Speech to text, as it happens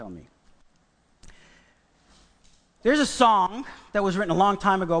tell me. There's a song that was written a long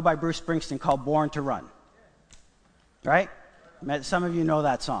time ago by Bruce Springsteen called Born to Run. Right? Some of you know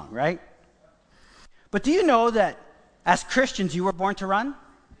that song, right? But do you know that as Christians, you were born to run?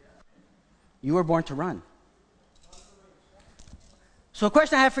 You were born to run. So the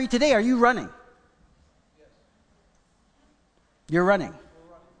question I have for you today, are you running? You're running.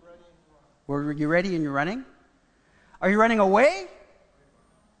 Were you ready and you're running? Are you running away?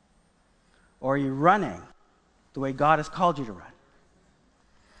 Or are you running the way God has called you to run?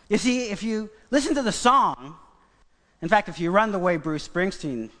 You see, if you listen to the song, in fact, if you run the way Bruce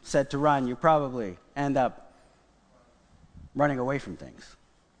Springsteen said to run, you probably end up running away from things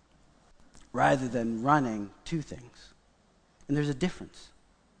rather than running to things. And there's a difference.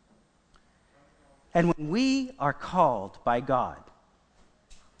 And when we are called by God,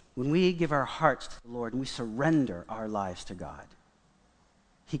 when we give our hearts to the Lord and we surrender our lives to God,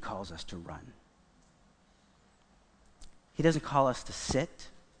 He calls us to run. He doesn't call us to sit.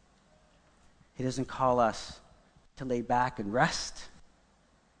 He doesn't call us to lay back and rest.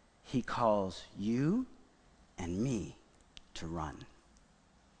 He calls you and me to run.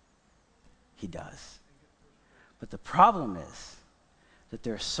 He does. But the problem is that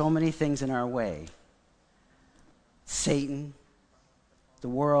there are so many things in our way. Satan, the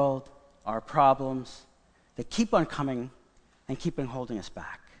world, our problems, that keep on coming and keep on holding us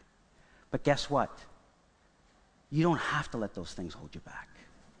back. But guess what? You don't have to let those things hold you back.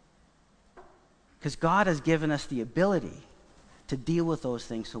 Because God has given us the ability to deal with those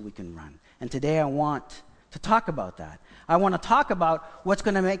things so we can run. And today I want to talk about that. I want to talk about what's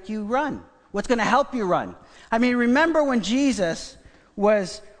going to make you run. What's going to help you run. I mean, remember when Jesus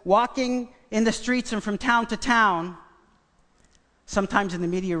was walking in the streets and from town to town. Sometimes in the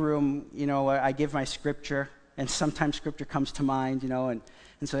media room, I give my scripture, and sometimes scripture comes to mind, and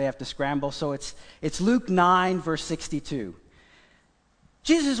so they have to scramble. So it's Luke 9, verse 62.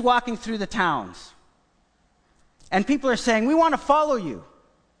 Jesus is walking through the towns, and people are saying, "We want to follow you.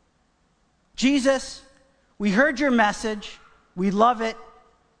 Jesus, we heard your message. We love it.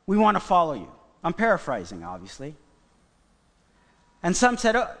 We want to follow you." I'm paraphrasing, obviously. And some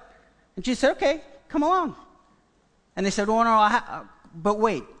said, and Jesus said, "Okay, come along." And they said, "Oh, no, but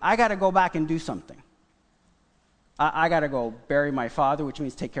wait, I got to go back and do something. I got to go bury my father," which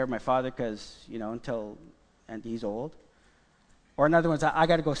means take care of my father because, until he's old. Or in other words, I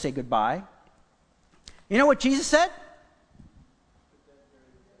got to go say goodbye. You know what Jesus said?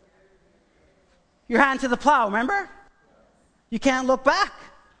 Your hand to the plow, remember? You can't look back.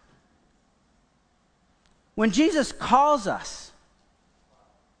 When Jesus calls us,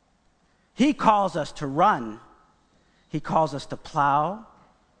 He calls us to run. He calls us to plow.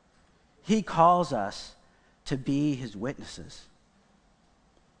 He calls us to be His witnesses.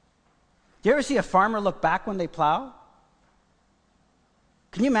 Do you ever see a farmer look back when they plow?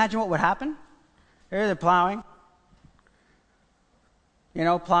 Can you imagine what would happen? There they're plowing.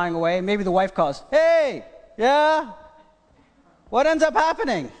 Plowing away. Maybe the wife calls, "Hey, yeah? What ends up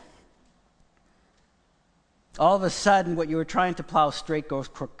happening?" All of a sudden, what you were trying to plow straight goes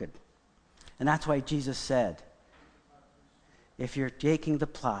crooked. And that's why Jesus said, if you're taking the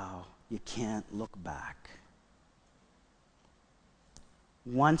plow, you can't look back.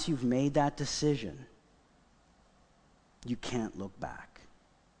 Once you've made that decision, you can't look back.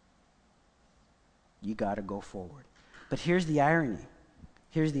 You got to go forward. But here's the irony.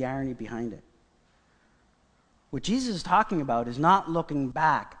 Here's the irony behind it. What Jesus is talking about is not looking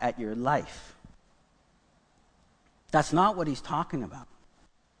back at your life. That's not what He's talking about.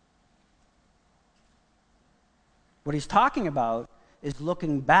 What He's talking about is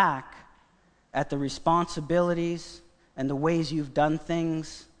looking back at the responsibilities and the ways you've done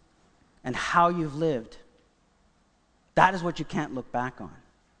things and how you've lived. That is what you can't look back on.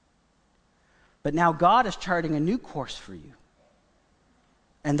 But now God is charting a new course for you.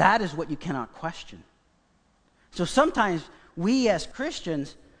 And that is what you cannot question. So sometimes we as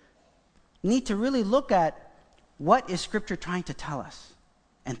Christians need to really look at what is Scripture trying to tell us.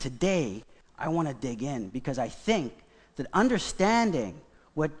 And today, I want to dig in because I think that understanding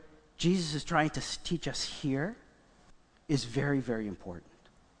what Jesus is trying to teach us here is very, very important.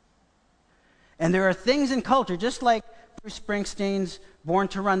 And there are things in culture, just like Bruce Springsteen's Born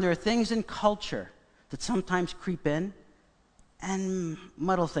to Run, there are things in culture that sometimes creep in and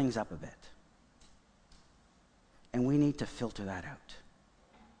muddle things up a bit. And we need to filter that out.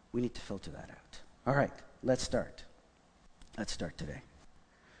 We need to filter that out. All right, let's start. Let's start today.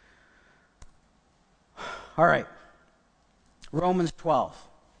 All right. Romans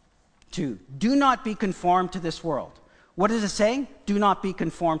 12:2. Do not be conformed to this world. What is it saying? Do not be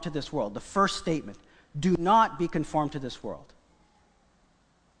conformed to this world. The first statement, do not be conformed to this world.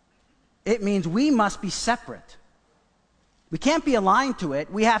 It means we must be separate. We can't be aligned to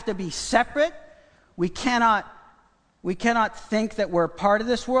it. We have to be separate. We cannot think that we're part of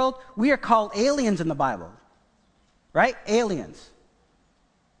this world. We are called aliens in the Bible, right? Aliens.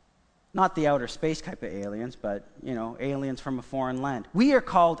 Not the outer space type of aliens, but, aliens from a foreign land. We are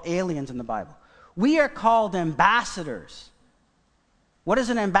called aliens in the Bible. We are called ambassadors. What is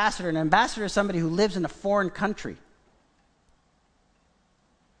an ambassador? An ambassador is somebody who lives in a foreign country.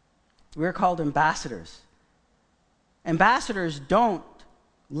 We're called ambassadors. Ambassadors don't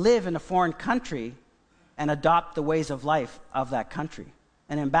live in a foreign country and adopt the ways of life of that country.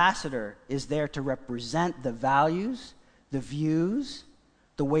 An ambassador is there to represent the values, the views,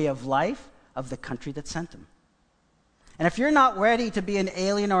 the way of life of the country that sent them. And if you're not ready to be an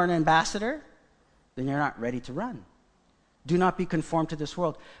alien or an ambassador, then you're not ready to run. Do not be conformed to this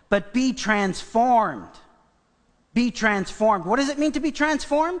world, but be transformed. Be transformed. What does it mean to be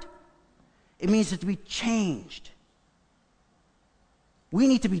transformed? It means to be changed. We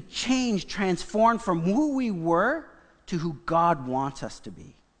need to be changed, transformed from who we were to who God wants us to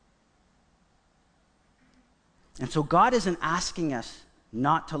be. And so God isn't asking us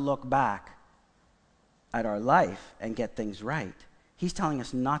not to look back at our life and get things right. He's telling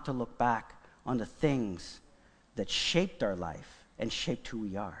us not to look back on the things that shaped our life and shaped who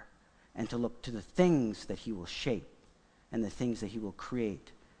we are, and to look to the things that he will shape and the things that he will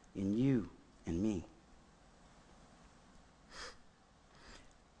create in you and me.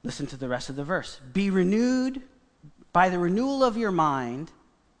 Listen to the rest of the verse. Be renewed by the renewal of your mind,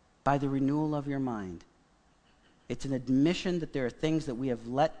 by the renewal of your mind. It's an admission that there are things that we have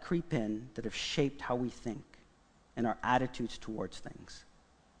let creep in that have shaped how we think and our attitudes towards things.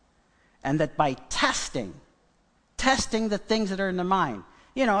 And that by testing the things that are in the mind,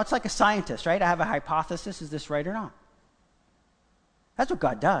 it's like a scientist, right? I have a hypothesis, is this right or not? That's what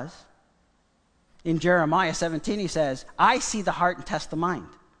God does. In Jeremiah 17, he says, I see the heart and test the mind.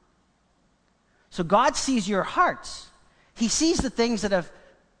 So God sees your hearts. He sees the things that have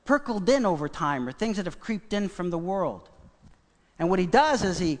percoled in over time or things that have creeped in from the world. And what he does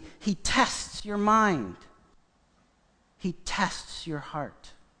is he tests your mind. He tests your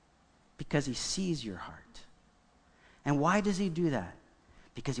heart because he sees your heart. And why does he do that?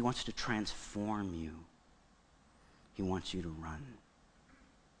 Because he wants to transform you. He wants you to run.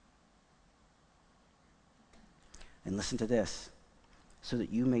 And listen to this, so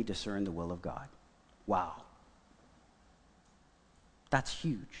that you may discern the will of God. Wow. That's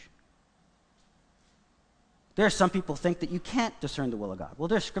huge. There are some people think that you can't discern the will of God. Well,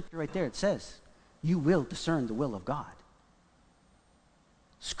 there's scripture right there. It says, you will discern the will of God.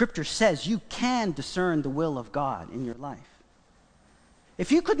 Scripture says you can discern the will of God in your life.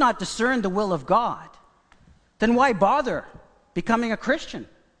 If you could not discern the will of God, then why bother becoming a Christian?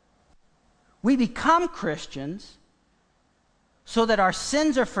 We become Christians so that our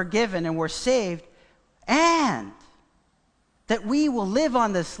sins are forgiven and we're saved, and that we will live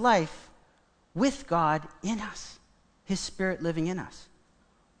on this life with God in us, his Spirit living in us.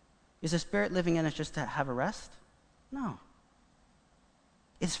 Is the Spirit living in us just to have a rest? No.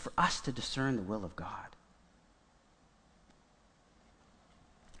 It's for us to discern the will of God.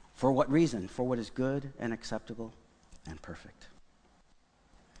 For what reason? For what is good and acceptable and perfect.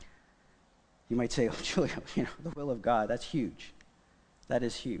 You might say, oh, Julio, the will of God, that's huge. That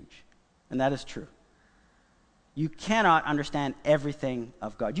is huge. And that is true. You cannot understand everything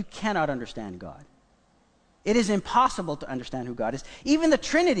of God. You cannot understand God. It is impossible to understand who God is. Even the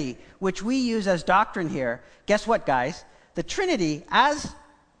Trinity, which we use as doctrine here, guess what, guys? The Trinity, as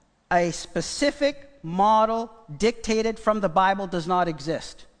a specific model dictated from the Bible, does not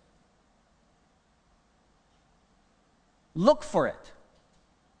exist. Look for it.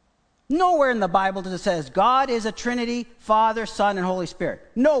 Nowhere in the Bible does it say God is a Trinity, Father, Son, and Holy Spirit.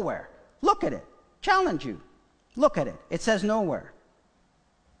 Nowhere. Look at it. Challenge you. Look at it. It says nowhere.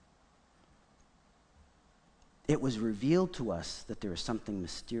 It was revealed to us that there is something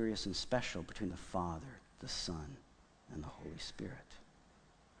mysterious and special between the Father, the Son, and the Holy Spirit.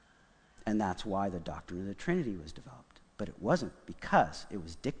 And that's why the doctrine of the Trinity was developed. But it wasn't because it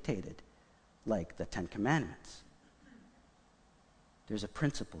was dictated like the Ten Commandments. There's a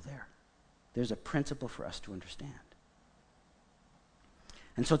principle there. There's a principle for us to understand.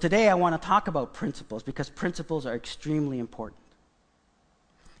 And so today I want to talk about principles because principles are extremely important.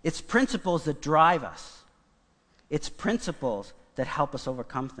 It's principles that drive us. It's principles that help us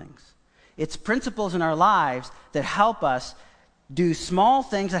overcome things. It's principles in our lives that help us do small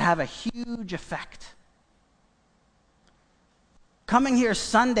things that have a huge effect. Coming here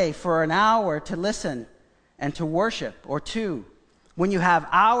Sunday for an hour to listen and to worship, or two, when you have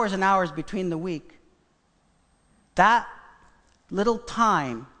hours and hours between the week, that little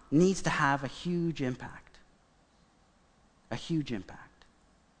time needs to have a huge impact. A huge impact.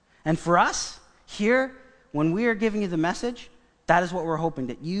 And for us, here, when we are giving you the message, that is what we're hoping,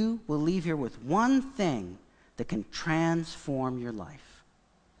 that you will leave here with one thing that can transform your life.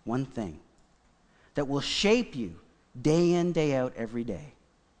 One thing that will shape you day in, day out, every day.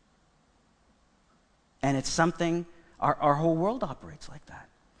 And it's something, our whole world operates like that.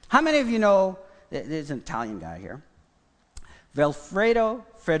 How many of you know, there's an Italian guy here, Vilfredo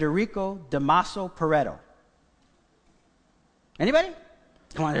Federico Damaso Pareto. Anybody?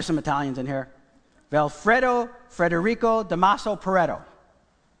 Come on, there's some Italians in here. Vilfredo Federico Damaso Pareto.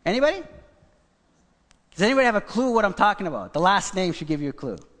 Anybody? Does anybody have a clue what I'm talking about? The last name should give you a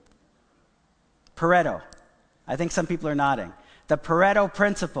clue. Pareto. I think some people are nodding. The Pareto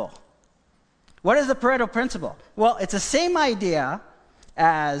Principle. What is the Pareto Principle? Well, it's the same idea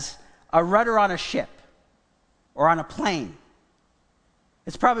as a rudder on a ship or on a plane.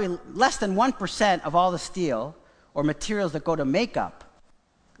 It's probably less than 1% of all the steel or materials that go to make up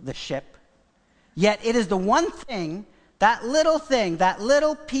the ship. Yet it is the one thing, that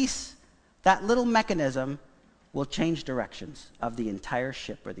little piece, that little mechanism will change directions of the entire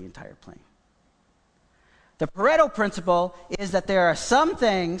ship or the entire plane. The Pareto Principle is that there are some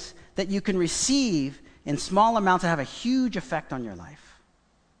things that you can receive in small amounts that have a huge effect on your life.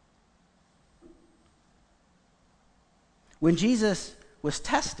 When Jesus was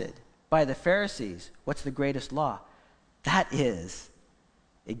tested by the Pharisees, what's the greatest law? That is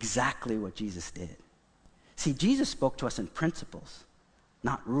exactly what Jesus did. See, Jesus spoke to us in principles,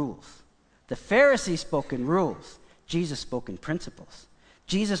 not rules. The Pharisees spoke in rules. Jesus spoke in principles.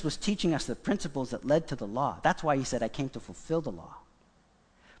 Jesus was teaching us the principles that led to the law. That's why he said, I came to fulfill the law.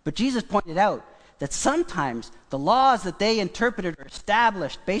 But Jesus pointed out that sometimes the laws that they interpreted or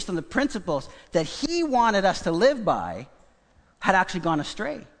established based on the principles that he wanted us to live by had actually gone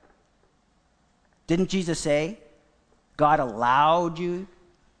astray. Didn't Jesus say, God allowed you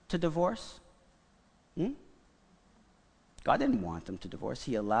to divorce? God didn't want them to divorce.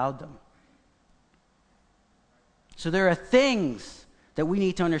 He allowed them. So there are things that we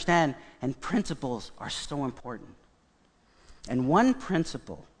need to understand, and principles are so important. And one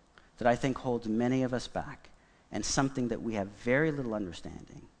principle that I think holds many of us back, and something that we have very little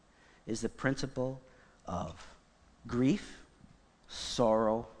understanding, is the principle of grief,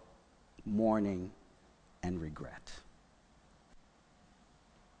 sorrow, mourning, and regret.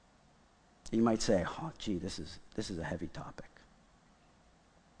 You might say, oh, gee, this is a heavy topic.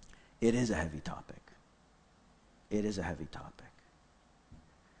 It is a heavy topic. It is a heavy topic.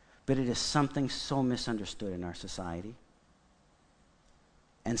 But it is something so misunderstood in our society.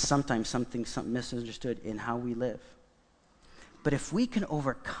 And sometimes something misunderstood in how we live. But if we can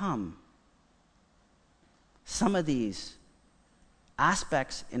overcome some of these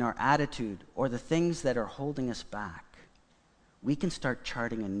aspects in our attitude or the things that are holding us back, we can start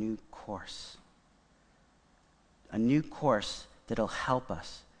charting a new course. A new course that'll help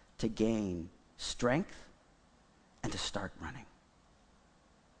us to gain strength and to start running.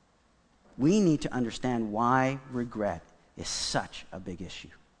 We need to understand why regret is such a big issue.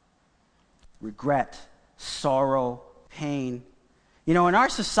 Regret, sorrow, pain. You know, in our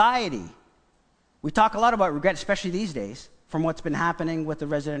society, we talk a lot about regret, especially these days, from what's been happening with the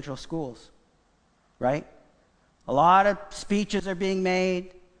residential schools, right? A lot of speeches are being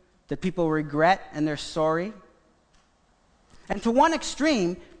made that people regret and they're sorry. And to one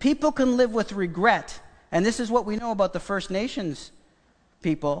extreme, people can live with regret. And this is what we know about the First Nations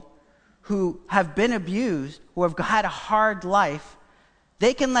people who have been abused, who have had a hard life.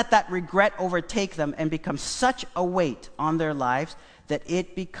 They can let that regret overtake them and become such a weight on their lives that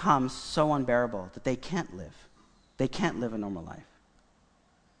it becomes so unbearable that they can't live. They can't live a normal life.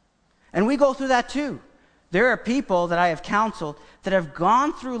 And we go through that too. There are people that I have counseled that have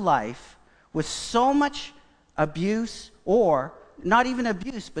gone through life with so much abuse, or not even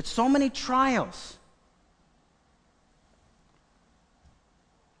abuse, but so many trials.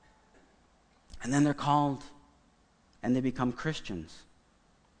 And then they're called and they become Christians,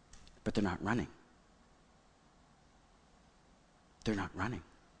 but they're not running. They're not running.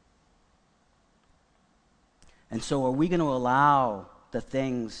 And so are we going to allow the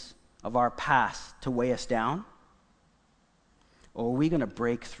things of our past to weigh us down? Or are we going to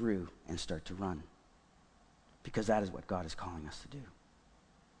break through and start to run? Because that is what God is calling us to do.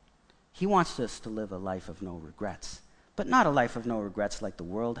 He wants us to live a life of no regrets, but not a life of no regrets like the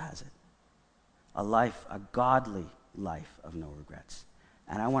world has it. A life, a godly life of no regrets.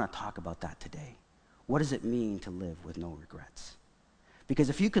 And I want to talk about that today. What does it mean to live with no regrets? Because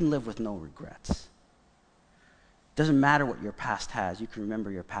if you can live with no regrets, it doesn't matter what your past has. You can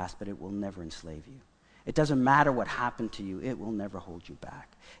remember your past, but it will never enslave you. It doesn't matter what happened to you. It will never hold you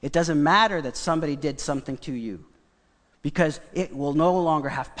back. It doesn't matter that somebody did something to you, because it will no longer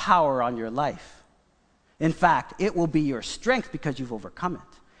have power on your life. In fact, it will be your strength because you've overcome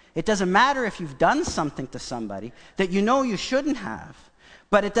it. It doesn't matter if you've done something to somebody that you know you shouldn't have,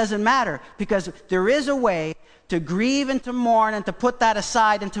 but it doesn't matter because there is a way to grieve and to mourn and to put that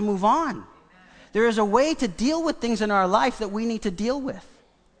aside and to move on. There is a way to deal with things in our life that we need to deal with.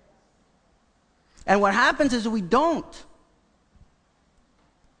 And what happens is we don't.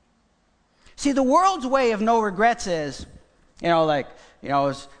 See, the world's way of no regrets is, I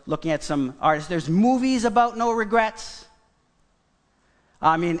was looking at some artists. There's movies about no regrets.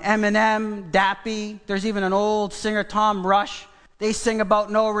 Eminem, Dappy. There's even an old singer, Tom Rush. They sing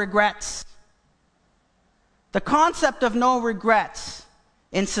about no regrets. The concept of no regrets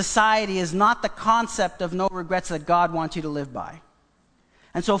in society is not the concept of no regrets that God wants you to live by.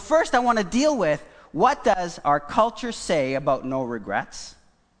 And so first I want to deal with, what does our culture say about no regrets?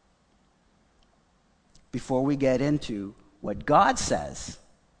 Before we get into what God says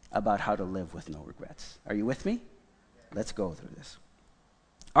about how to live with no regrets. Are you with me? Let's go through this.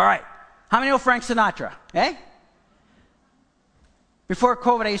 All right. How many know Frank Sinatra? Eh? Before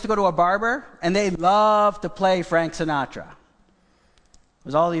COVID, I used to go to a barber, and they loved to play Frank Sinatra. It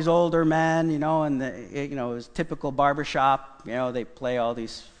was all these older men, and it was typical barbershop. They play all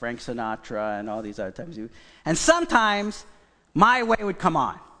these Frank Sinatra and all these other types of. And sometimes My Way would come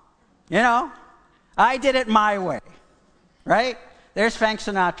on. I did it my way, right? There's Frank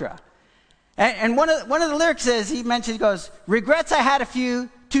Sinatra. And one of the lyrics is, he goes, regrets I had a few,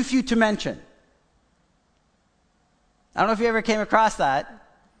 too few to mention. I don't know if you ever came across that.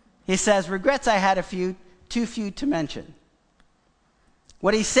 He says, regrets I had a few, too few to mention.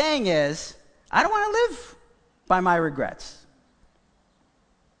 What he's saying is, I don't want to live by my regrets.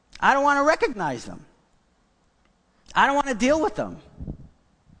 I don't want to recognize them. I don't want to deal with them.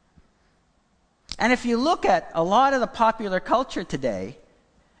 And if you look at a lot of the popular culture today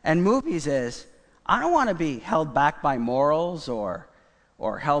and movies is, I don't want to be held back by morals or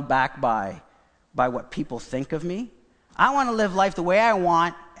held back by what people think of me. I want to live life the way I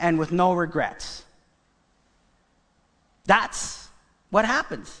want and with no regrets. That's what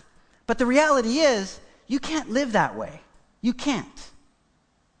happens. But the reality is, you can't live that way. You can't.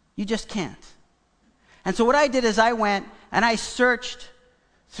 You just can't. And so what I did is I went and I searched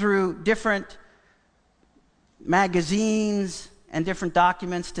through different magazines and different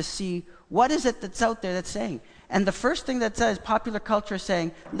documents to see what is it that's out there that's saying. And the first thing that says, popular culture is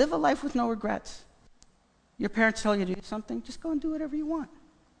saying, live a life with no regrets. Your parents tell you to do something, just go and do whatever you want.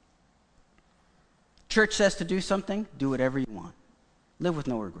 Church says to do something, do whatever you want. Live with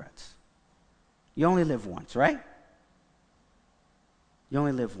no regrets. You only live once, right? You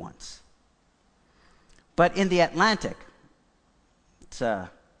only live once. But in The Atlantic, it's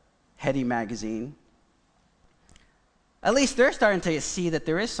a heady magazine, at least they're starting to see that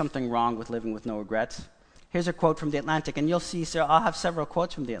there is something wrong with living with no regrets. Here's a quote from The Atlantic, and you'll see, so I'll have several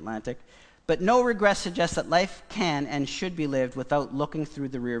quotes from The Atlantic. But no regrets suggests that life can and should be lived without looking through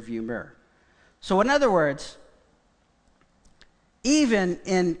the rearview mirror. So in other words, even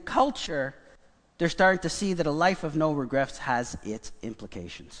in culture, they're starting to see that a life of no regrets has its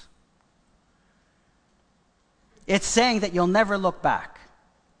implications. It's saying that you'll never look back.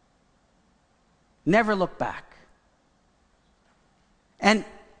 Never look back. And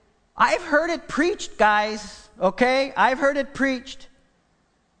I've heard it preached, guys, okay? I've heard it preached.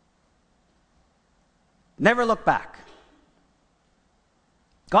 Never look back.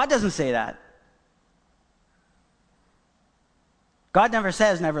 God doesn't say that. God never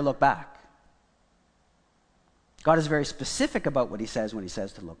says never look back. God is very specific about what he says when he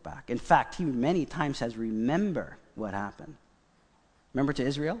says to look back. In fact, he many times says, remember what happened. Remember to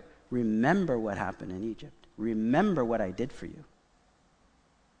Israel? Remember what happened in Egypt. Remember what I did for you.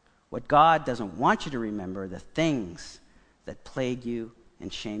 What God doesn't want you to remember are the things that plague you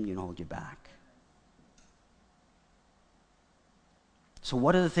and shame you and hold you back. So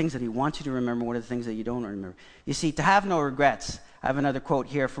what are the things that he wants you to remember? What are the things that you don't remember? You see, to have no regrets, I have another quote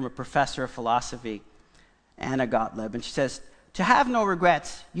here from a professor of philosophy, Anna Gottlieb, and she says, to have no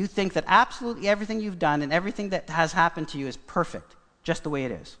regrets, you think that absolutely everything you've done and everything that has happened to you is perfect, just the way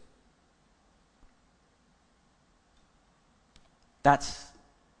it is. That's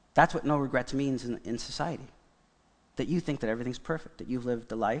what no regrets means in society. That you think that everything's perfect, that you've lived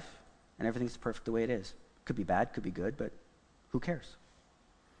the life and everything's perfect the way it is. Could be bad, could be good, but who cares?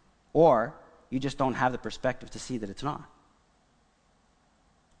 Or you just don't have the perspective to see that it's not.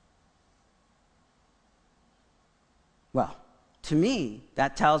 Well, to me,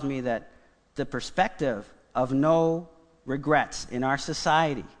 that tells me that the perspective of no regrets in our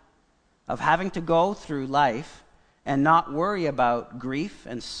society, of having to go through life and not worry about grief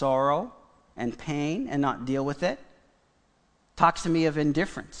and sorrow and pain and not deal with it, talks to me of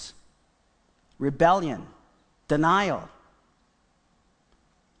indifference, rebellion, denial.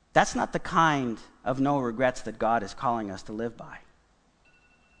 That's not the kind of no regrets that God is calling us to live by.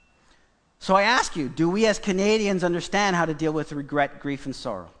 So I ask you, do we as Canadians understand how to deal with regret, grief, and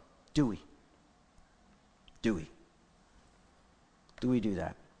sorrow? Do we? Do we? Do we do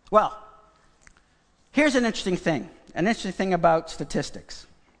that? Well, here's an interesting thing about statistics.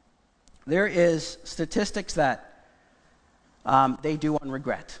 There is statistics that they do on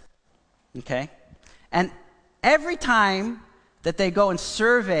regret, okay? And every time that they go and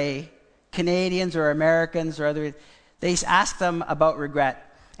survey Canadians or Americans or other, they ask them about regret.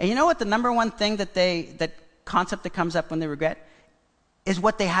 And you know what the number one thing that concept that comes up when they regret is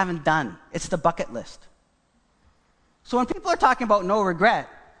what they haven't done. It's the bucket list. So when people are talking about no regret,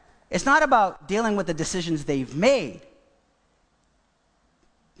 it's not about dealing with the decisions they've made.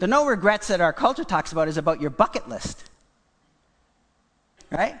 The no regrets that our culture talks about is about your bucket list.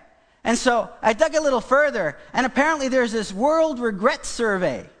 Right? And so I dug a little further, and apparently there's this World Regret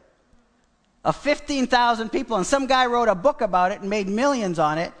Survey of 15,000 people, and some guy wrote a book about it and made millions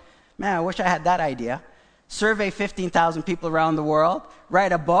on it. Man, I wish I had that idea. Survey 15,000 people around the world,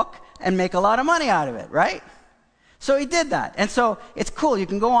 write a book, and make a lot of money out of it, right? So he did that. And so it's cool. You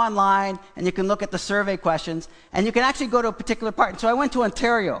can go online, and you can look at the survey questions, and you can actually go to a particular part. And so I went to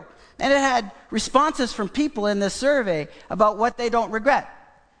Ontario, and it had responses from people in this survey about what they don't regret.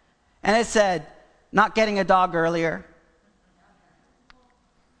 And it said, not getting a dog earlier,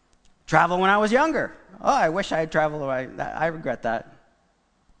 travel when I was younger. Oh, I wish I had traveled. I regret that.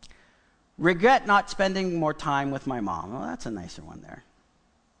 Regret not spending more time with my mom. Oh, that's a nicer one there.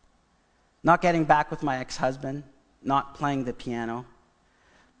 Not getting back with my ex-husband. Not playing the piano.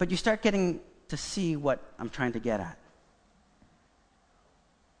 But you start getting to see what I'm trying to get at.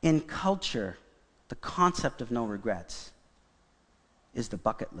 In culture, the concept of no regrets is the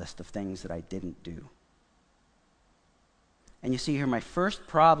bucket list of things that I didn't do. And you see here, my first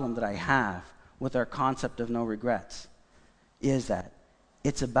problem that I have with our concept of no regrets is that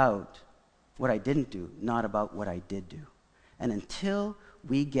it's about what I didn't do, not about what I did do. And until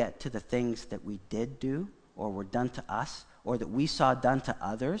we get to the things that we did do, or were done to us, or that we saw done to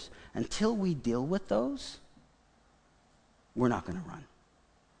others, until we deal with those, we're not going to run.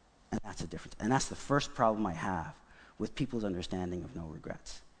 And that's the difference. And that's the first problem I have with people's understanding of no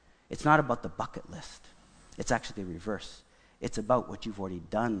regrets. It's not about the bucket list. It's actually the reverse. It's about what you've already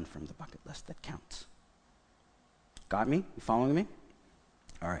done from the bucket list that counts. Got me? You following me?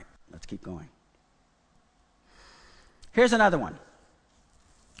 All right, let's keep going. Here's another one.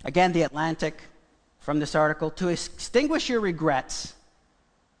 Again, The Atlantic, from this article. To extinguish your regrets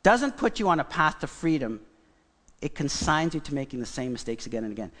doesn't put you on a path to freedom. It consigns you to making the same mistakes again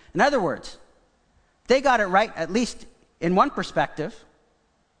and again. In other words, they got it right, at least in one perspective,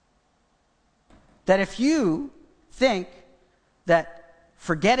 that if you think that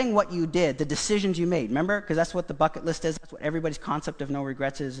forgetting what you did, the decisions you made, remember, because that's what the bucket list is, that's what everybody's concept of no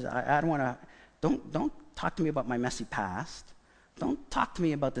regrets is. I don't want to, don't talk to me about my messy past. Don't talk to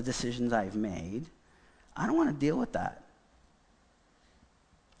me about the decisions I've made. I don't want to deal with that.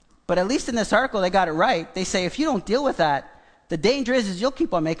 But at least in this article, they got it right. They say if you don't deal with that, the danger is you'll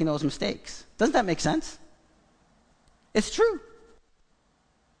keep on making those mistakes. Doesn't that make sense? It's true.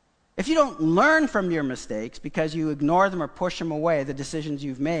 If you don't learn from your mistakes because you ignore them or push them away, the decisions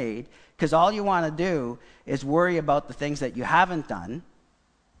you've made, because all you want to do is worry about the things that you haven't done.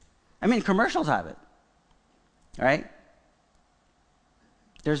 I mean, commercials have it, right?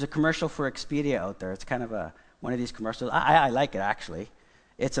 There's a commercial for Expedia out there. It's kind of one of these commercials. I like it, actually.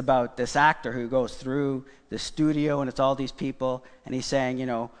 It's about this actor who goes through the studio, and it's all these people, and he's saying, you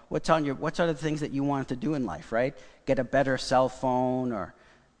know, what are the things that you want to do in life, right? Get a better cell phone, or,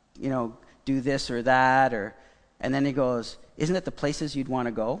 you know, do this or that, and then he goes, isn't it the places you'd want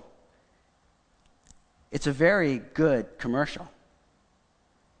to go? It's a very good commercial.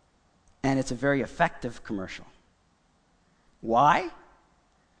 And it's a very effective commercial. Why?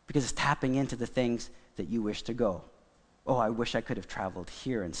 Because it's tapping into the things that you wish to go. Oh, I wish I could have traveled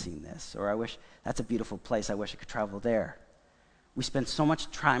here and seen this. Or I wish, that's a beautiful place, I wish I could travel there. We spend so much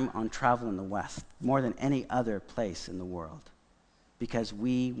time on travel in the West, more than any other place in the world, because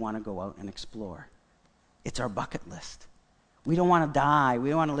we want to go out and explore. It's our bucket list. We don't want to die. We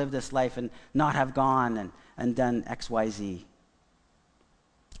don't want to live this life and not have gone and done X, Y, Z.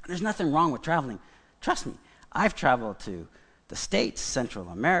 There's nothing wrong with traveling. Trust me, I've traveled to the States, Central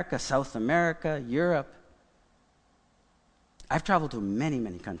America, South America, Europe. I've traveled to many,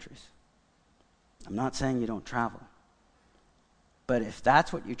 many countries. I'm not saying you don't travel. But if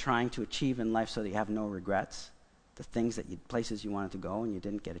that's what you're trying to achieve in life so that you have no regrets, the places you wanted to go and you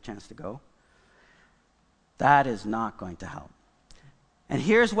didn't get a chance to go, that is not going to help. And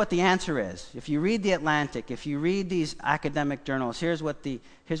here's what the answer is. If you read The Atlantic, if you read these academic journals, here's what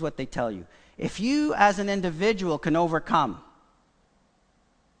they tell you. If you as an individual can overcome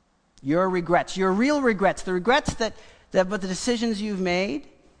your regrets, your real regrets, the regrets that with the decisions you've made,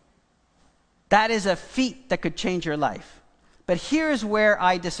 that is a feat that could change your life. But here's where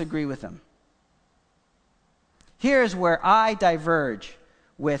I disagree with them. Here's where I diverge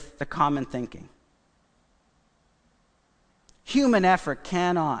with the common thinking. Human effort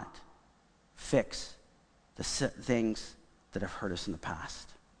cannot fix the things that have hurt us in the past,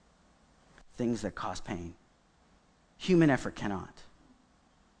 things that cause pain. Human effort cannot.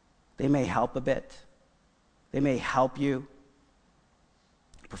 They may help a bit. They may help you.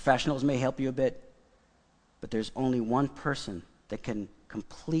 Professionals may help you a bit. But there's only one person that can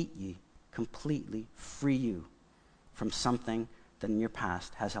completely free you from something that in your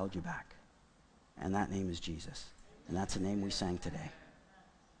past has held you back. And that name is Jesus. And that's the name we sang today.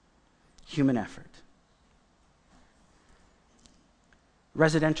 Human effort.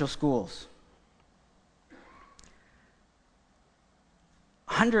 Residential schools.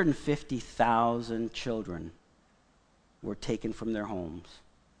 150,000 children were taken from their homes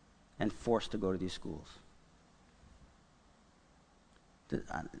and forced to go to these schools.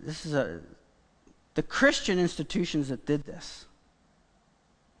 The Christian institutions that did this.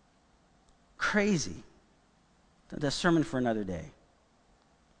 Crazy. That's a sermon for another day.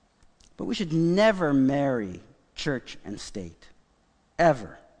 But we should never marry church and state.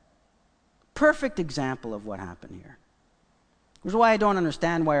 Ever. Perfect example of what happened here. Which is why I don't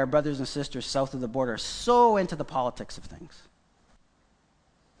understand why our brothers and sisters south of the border are so into the politics of things.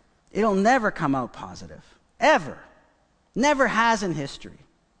 It'll never come out positive. Ever. Never has in history.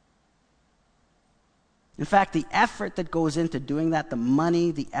 In fact, the effort that goes into doing that, the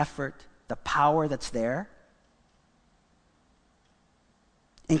money, the effort, the power that's there,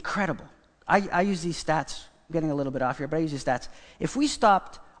 incredible. I use these stats, I'm getting a little bit off here, but I use these stats. If we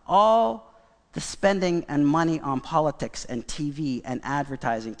stopped all the spending and money on politics and TV and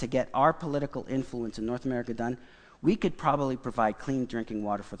advertising to get our political influence in North America done, we could probably provide clean drinking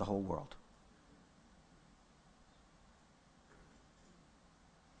water for the whole world.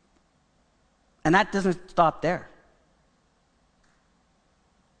 And that doesn't stop there.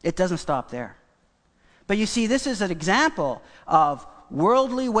 It doesn't stop there. But you see, this is an example of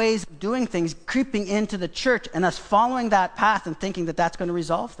worldly ways of doing things creeping into the church and us following that path and thinking that that's going to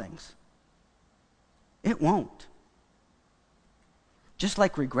resolve things. It won't. Just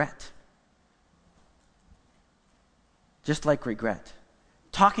like regret. Just like regret.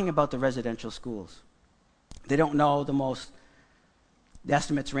 Talking about the residential schools. They don't know the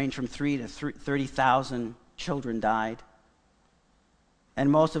estimates range from 3,000 to 30,000 children died. And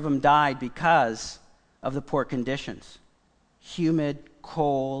most of them died because of the poor conditions. Humid,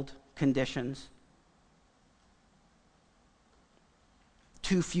 cold conditions.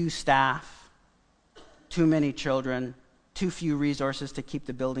 Too few staff. Too many children. Too few resources to keep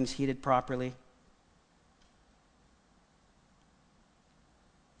the buildings heated properly.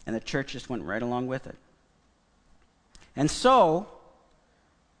 And the church just went right along with it. And so,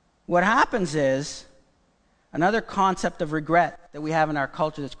 what happens is, another concept of regret that we have in our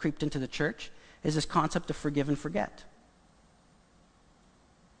culture that's creeped into the church is this concept of forgive and forget.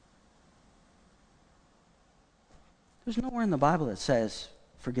 There's nowhere in the Bible that says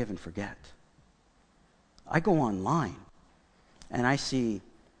forgive and forget. I go online and I see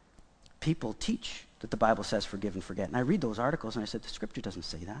people teach that the Bible says forgive and forget. And I read those articles and I said, the scripture doesn't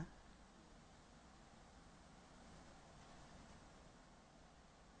say that.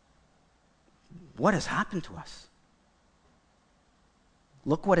 What has happened to us?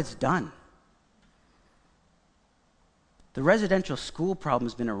 Look what it's done. The residential school problem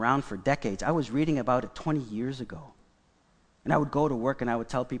has been around for decades. I was reading about it 20 years ago. And I would go to work and I would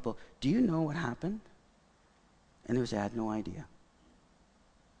tell people, do you know what happened? And they would say, I had no idea.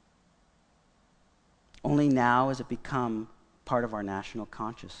 Only now has it become part of our national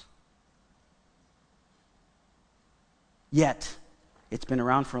conscious. Yet, it's been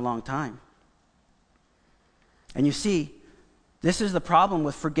around for a long time. And you see, this is the problem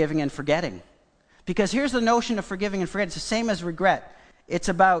with forgiving and forgetting. Because here's the notion of forgiving and forgetting. It's the same as regret. It's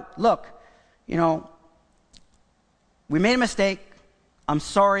about, look, we made a mistake. I'm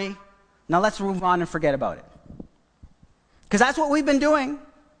sorry. Now let's move on and forget about it. Because that's what we've been doing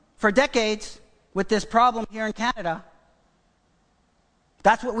for decades with this problem here in Canada.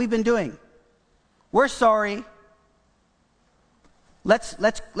 That's what we've been doing. We're sorry. Let's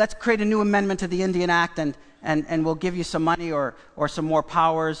create a new amendment to the Indian Act and we'll give you some money or some more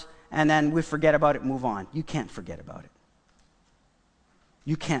powers, and then we forget about it, move on. You can't forget about it.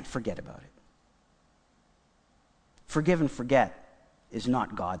 You can't forget about it. Forgive and forget is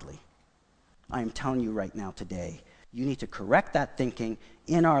not godly. I am telling you right now today, you need to correct that thinking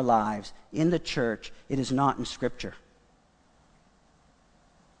in our lives, in the church. It is not in Scripture.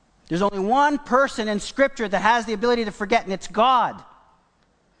 There's only one person in Scripture that has the ability to forget, and it's God.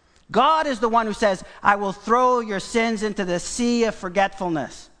 God is the one who says, I will throw your sins into the sea of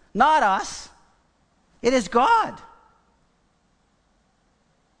forgetfulness. Not us. It is God.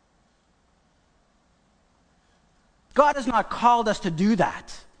 God has not called us to do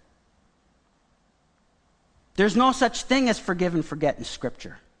that. There's no such thing as forgive and forget in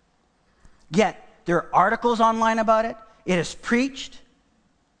Scripture. Yet, there are articles online about it. It is preached.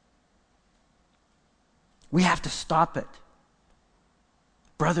 We have to stop it.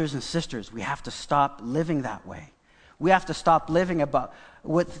 Brothers and sisters, we have to stop living that way. We have to stop living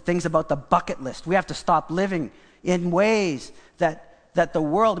with things about the bucket list. We have to stop living in ways that the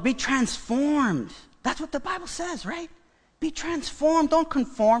world, be transformed. That's what the Bible says, right? Be transformed. Don't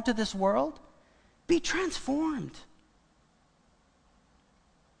conform to this world. Be transformed.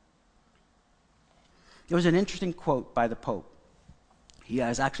 There was an interesting quote by the Pope. He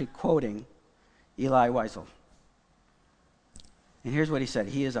was actually quoting Elie Wiesel. And here's what he said.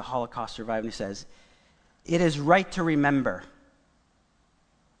 He is a Holocaust survivor, and he says, it is right to remember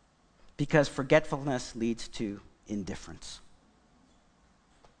because forgetfulness leads to indifference.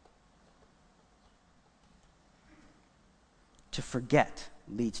 To forget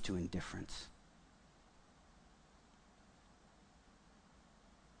leads to indifference.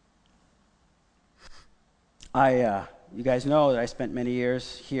 You guys know that I spent many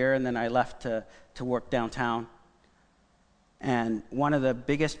years here, and then I left to work downtown. And one of the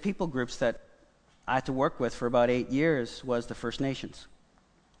biggest people groups that I had to work with for about 8 years was the First Nations.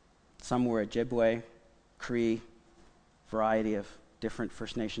 Some were Ojibwe, Cree, variety of different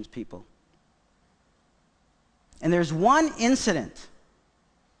First Nations people. And there's one incident,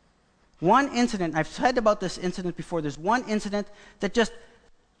 I've said about this incident before, there's one incident that just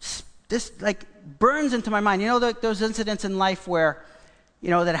burns into my mind. You know those incidents in life where,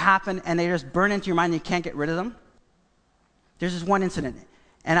 that happen and they just burn into your mind and you can't get rid of them? There's this one incident.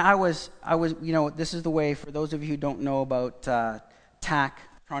 And I was, this is the way, for those of you who don't know about TAC,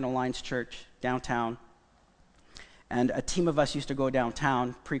 Toronto Alliance Church, downtown. And a team of us used to go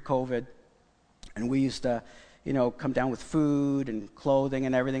downtown pre-COVID, and we used to, come down with food and clothing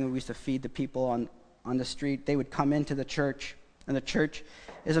and everything. We used to feed the people on the street. They would come into the church, and the church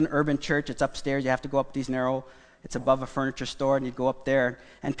is an urban church. It's upstairs. You have to go up these narrow, it's above a furniture store, and you'd go up there,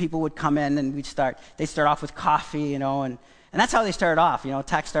 and people would come in, and they'd start off with coffee, and that's how they started off.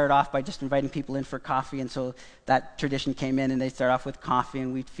 TAC started off by just inviting people in for coffee, and so that tradition came in, and they started off with coffee,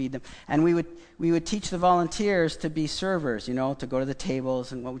 and we'd feed them. And we would teach the volunteers to be servers, to go to the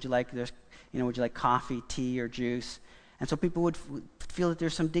tables, and what would you like? Would you like coffee, tea, or juice? And so people would feel that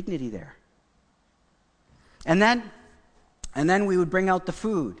there's some dignity there. And then we would bring out the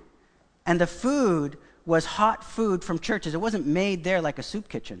food. And the food was hot food from churches. It wasn't made there like a soup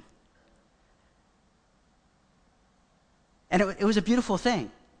kitchen. And it was a beautiful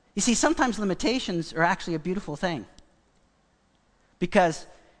thing. You see, sometimes limitations are actually a beautiful thing. Because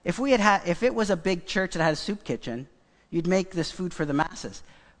if it was a big church that had a soup kitchen, you'd make this food for the masses.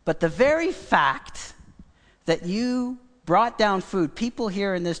 But the very fact that you brought down food, people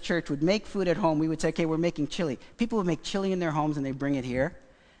here in this church would make food at home. We would say, okay, we're making chili. People would make chili in their homes, and they bring it here,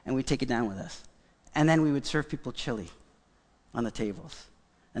 and we'd take it down with us. And then we would serve people chili on the tables.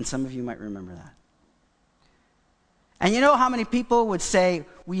 And some of you might remember that. And you know how many people would say,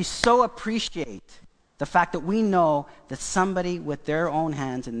 we so appreciate the fact that we know that somebody with their own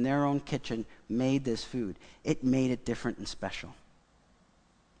hands in their own kitchen made this food. It made it different and special.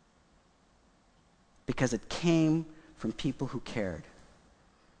 Because it came from people who cared.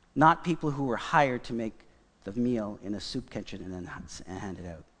 Not people who were hired to make the meal in a soup kitchen and then hand it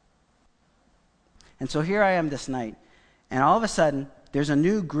out. And so here I am this night, and all of a sudden, there's a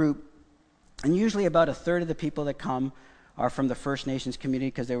new group. And usually about a third of the people that come are from the First Nations community,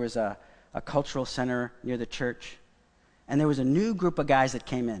 because there was a cultural center near the church. And there was a new group of guys that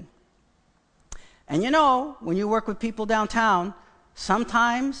came in. And when you work with people downtown,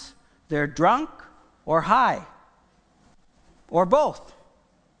 sometimes they're drunk or high, or both.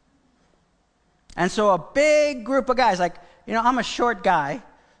 And so a big group of guys, I'm a short guy,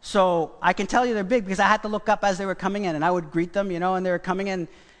 so I can tell you they're big because I had to look up as they were coming in, and I would greet them, and they were coming in.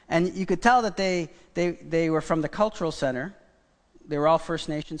 And you could tell that they were from the cultural center. They were all First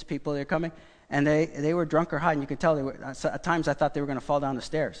Nations people. They were coming, and they were drunk or high, and you could tell at times I thought they were going to fall down the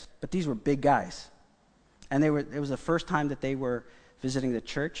stairs. But these were big guys. And it was the first time that they were visiting the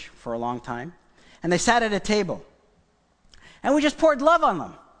church for a long time. And they sat at a table. And we just poured love on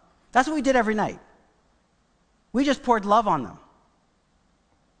them. That's what we did every night. We just poured love on them.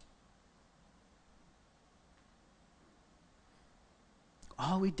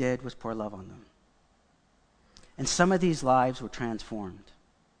 All we did was pour love on them. And some of these lives were transformed.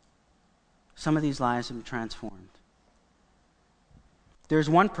 Some of these lives have been transformed. There's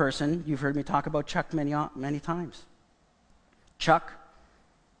one person, you've heard me talk about Chuck many times. Chuck,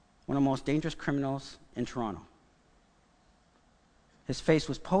 one of the most dangerous criminals in Toronto. His face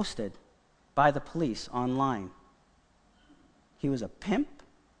was posted by the police online. He was a pimp,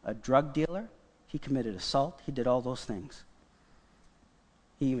 a drug dealer. He committed assault. He did all those things.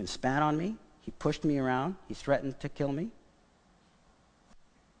 He even spat on me. He pushed me around. He threatened to kill me.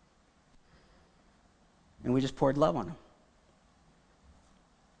 And we just poured love on him.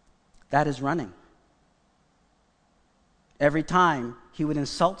 That is running. Every time he would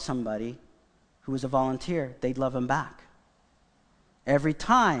insult somebody who was a volunteer, they'd love him back. Every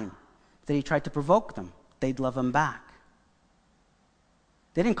time that he tried to provoke them, they'd love him back.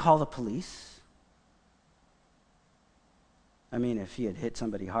 They didn't call the police. I mean, if he had hit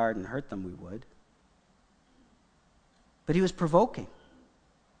somebody hard and hurt them, we would. But he was provoking.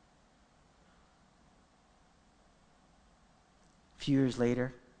 A few years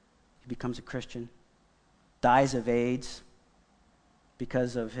later, he becomes a Christian, dies of AIDS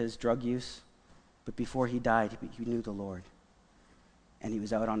because of his drug use. But before he died, he knew the Lord. And he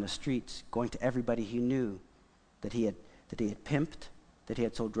was out on the streets going to everybody he knew that he had pimped, that he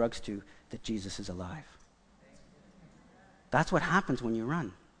had sold drugs to, that Jesus is alive. That's what happens when you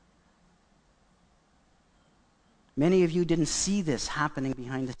run. Many of you didn't see this happening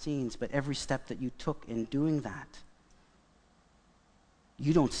behind the scenes, but every step that you took in doing that,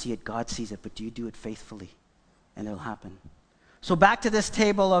 you don't see it, God sees it, but do you do it faithfully? And it'll happen. So back to this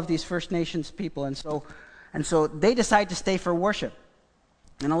table of these First Nations people, and so they decide to stay for worship.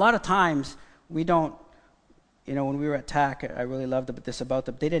 And a lot of times, we don't, when we were at TAC, I really loved this about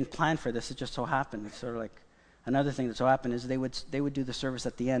them. They didn't plan for this, it just so happened. It's sort of like another thing that so happened is they would do the service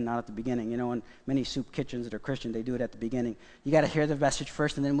at the end, not at the beginning. In many soup kitchens that are Christian, they do it at the beginning. You got to hear the message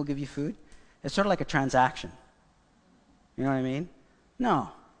first, and then we'll give you food. It's sort of like a transaction. You know what I mean? No.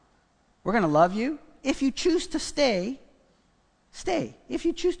 We're going to love you. If you choose to stay, stay. If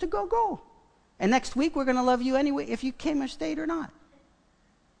you choose to go, go. And next week, we're going to love you anyway, if you came or stayed or not.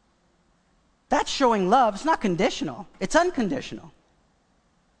 That's showing love. It's not conditional. It's unconditional.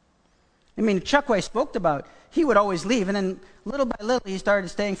 I mean, Chuck Way spoke about, he would always leave, and then little by little, he started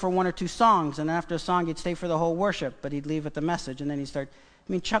staying for one or two songs, and after a song, he'd stay for the whole worship, but he'd leave at the message, and then he'd start.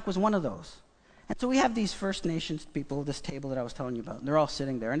 Chuck was one of those. And so we have these First Nations people, this table that I was telling you about, and they're all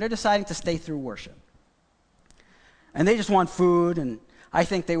sitting there, and they're deciding to stay through worship. And they just want food, and I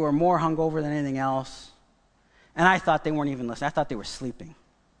think they were more hungover than anything else. And I thought they weren't even listening. I thought they were sleeping.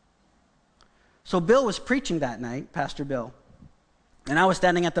 So Bill was preaching that night, Pastor Bill. And I was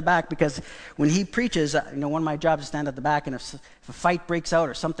standing at the back because when he preaches, one of my jobs is to stand at the back, and if a fight breaks out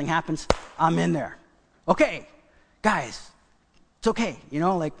or something happens, I'm in there. Okay, guys, it's okay,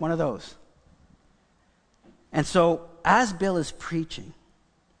 like one of those. And so as Bill is preaching,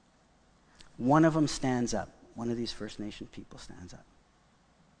 one of them stands up. One of these First Nation people stands up.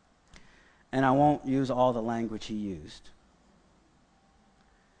 And I won't use all the language he used.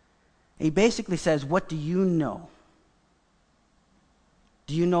 He basically says, what do you know?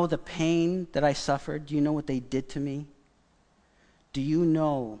 Do you know the pain that I suffered? Do you know what they did to me? Do you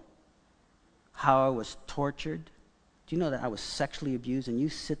know how I was tortured? Do you know that I was sexually abused? And you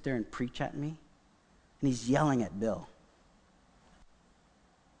sit there and preach at me? And he's yelling at Bill.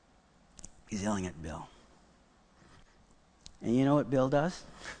 He's yelling at Bill. And you know what Bill does?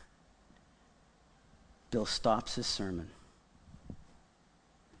 Bill stops his sermon.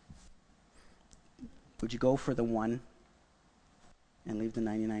 Would you go for the one and leave the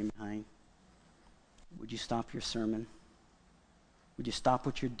 99 behind? Would you stop your sermon? Would you stop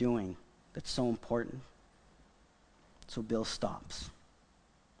what you're doing that's so important? So Bill stops,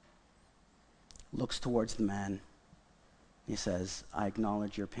 looks towards the man. He says, I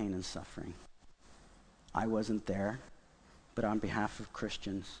acknowledge your pain and suffering. I wasn't there, but on behalf of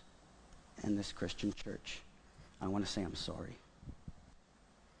Christians and this Christian church, I want to say I'm sorry.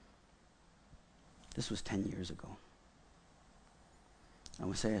 This was 10 years ago. I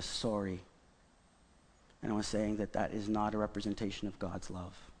want to say I'm sorry. And I want to say that that is not a representation of God's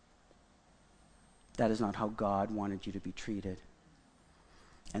love. That is not how God wanted you to be treated.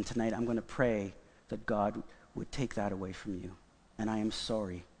 And tonight I'm going to pray that God would take that away from you. And I am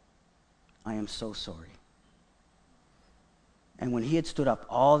sorry. I am so sorry. And when he had stood up,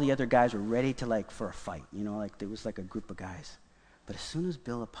 all the other guys were ready to for a fight. There was a group of guys. But as soon as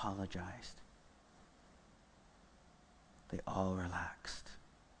Bill apologized, they all relaxed.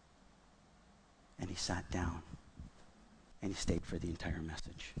 And he sat down. And he stayed for the entire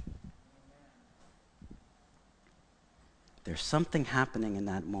message. There's something happening in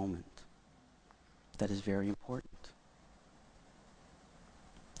that moment that is very important.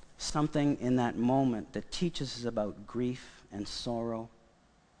 Something in that moment that teaches us about grief and sorrow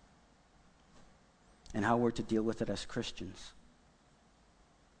and how we're to deal with it as Christians.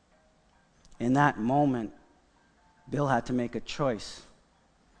 In that moment, Bill had to make a choice.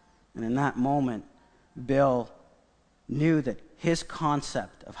 And in that moment, Bill knew that his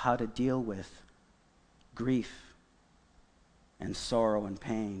concept of how to deal with grief and sorrow and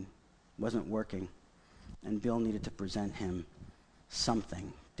pain wasn't working. And Bill needed to present him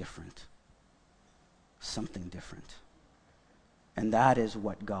something different. Something different. And that is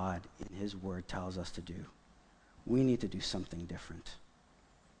what God in his word tells us to do. We need to do something different.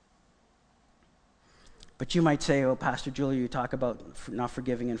 But you might say, oh, Pastor Julie, you talk about not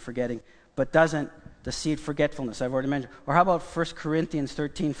forgiving and forgetting, but doesn't the seed forgetfulness, I've already mentioned. Or how about 1 Corinthians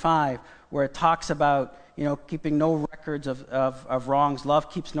 13:5, where it talks about, keeping no records of wrongs.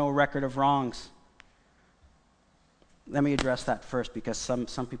 Love keeps no record of wrongs. Let me address that first, because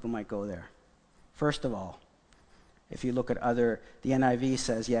some people might go there. First of all, if you look at the NIV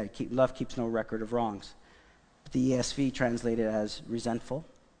says, love keeps no record of wrongs. But the ESV translated as resentful,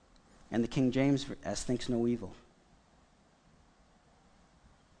 and the King James as thinks no evil.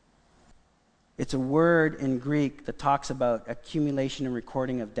 It's a word in Greek that talks about accumulation and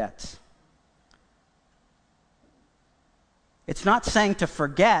recording of debts. It's not saying to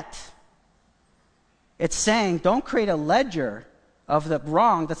forget. It's saying don't create a ledger of the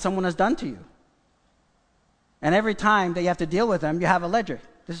wrong that someone has done to you. And every time that you have to deal with them, you have a ledger.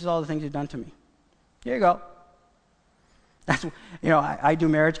 This is all the things you've done to me. Here you go. That's, I do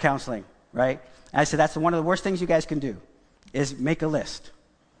marriage counseling, right? And I said that's one of the worst things you guys can do is make a list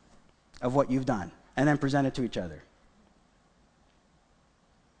of what you've done and then present it to each other.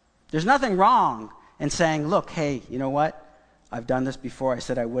 There's nothing wrong in saying, look, hey, you know what? I've done this before. I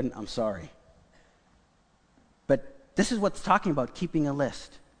said I wouldn't. I'm sorry. But this is what's talking about, keeping a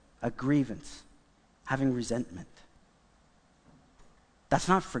list, a grievance, having resentment. That's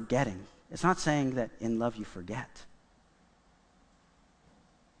not forgetting. It's not saying that in love you forget.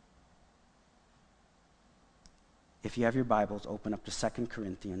 If you have your Bibles, open up to 2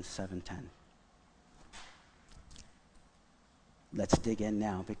 Corinthians 7:10. Let's dig in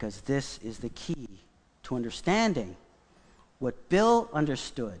now, because this is the key to understanding what Bill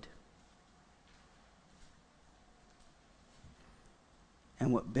understood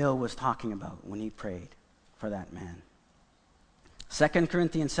and what Bill was talking about when he prayed for that man. 2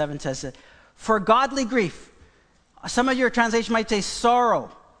 Corinthians 7 says that for godly grief, some of your translation might say sorrow,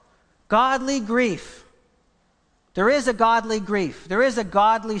 godly grief. There is a godly grief. There is a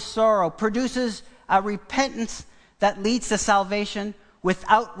godly sorrow. Produces a repentance that leads to salvation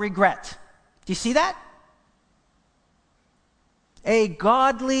without regret. Do you see that? A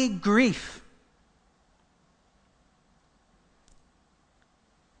godly grief.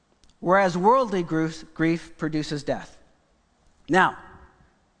 Whereas worldly grief produces death. Now,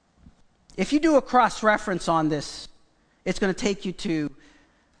 if you do a cross-reference on this, it's going to take you to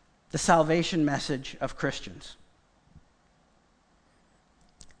the salvation message of Christians.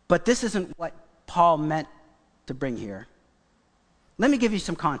 But this isn't what Paul meant to bring here. Let me give you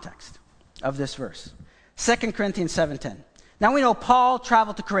some context of this verse. 2 Corinthians 7:10. Now we know Paul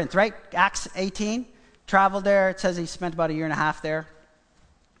traveled to Corinth, right? Acts 18, traveled there. It says he spent about a year and a half there.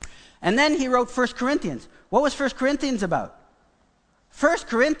 And then he wrote 1 Corinthians. What was 1 Corinthians about? 1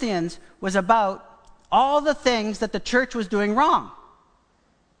 Corinthians was about all the things that the church was doing wrong.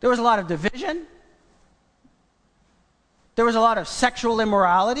 There was a lot of division. There was a lot of sexual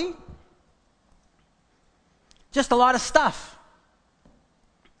immorality. Just a lot of stuff.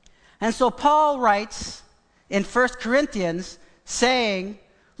 And so Paul writes in 1 Corinthians saying,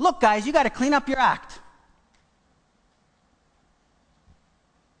 look guys, you got to clean up your act.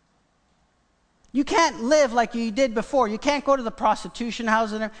 You can't live like you did before. You can't go to the prostitution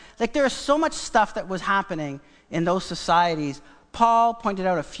house. Like, there is so much stuff that was happening in those societies. Paul pointed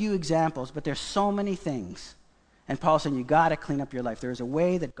out a few examples, but there's so many things. And Paul's saying, you got to clean up your life. There's a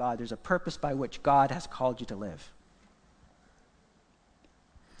way that there's a purpose by which God has called you to live.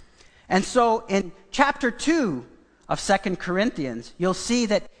 And so in chapter 2 of 2 Corinthians, you'll see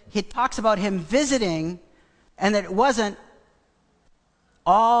that he talks about him visiting, and that it wasn't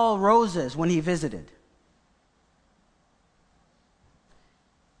all roses when he visited.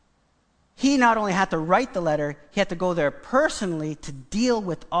 He not only had to write the letter, he had to go there personally to deal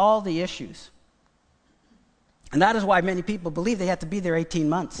with all the issues. And that is why many people believe they had to be there 18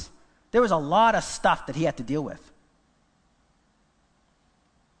 months. There was a lot of stuff that he had to deal with.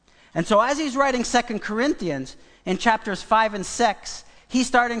 And so as he's writing 2 Corinthians, in chapters 5 and 6, he's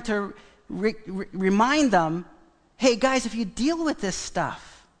starting to remind them, hey guys, if you deal with this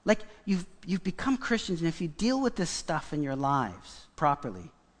stuff, like you've become Christians, and if you deal with this stuff in your lives properly,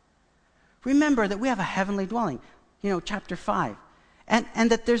 remember that we have a heavenly dwelling, chapter 5.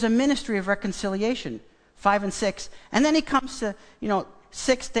 And that there's a ministry of reconciliation, 5 and 6. And then he comes to,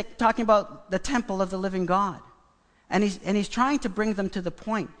 6, talking about the temple of the living God. And he's trying to bring them to the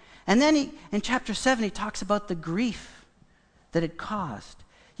point. And then in chapter 7, he talks about the grief that it caused.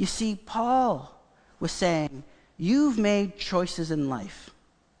 You see, Paul was saying, you've made choices in life.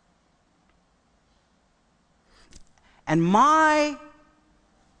 And my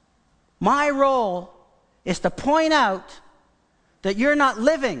role is to point out that you're not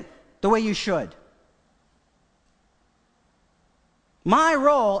living the way you should. My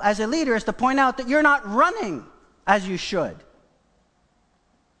role as a leader is to point out that you're not running as you should.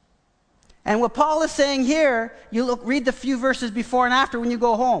 And what Paul is saying here, read the few verses before and after when you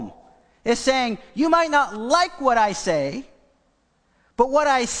go home, is saying, you might not like what I say, but what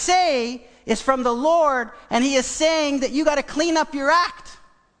I say is from the Lord, and he is saying that you got to clean up your act.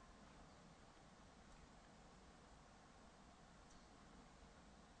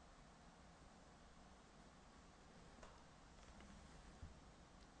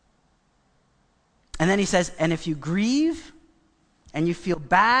 And then he says, and if you grieve and you feel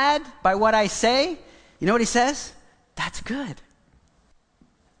bad by what I say, you know what he says? That's good.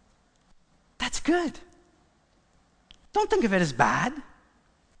 That's good. Don't think of it as bad.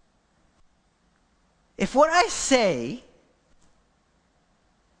 If what I say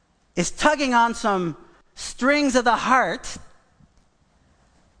is tugging on some strings of the heart,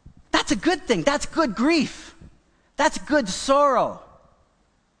 that's a good thing. That's good grief. That's good sorrow.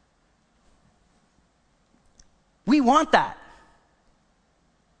 We want that.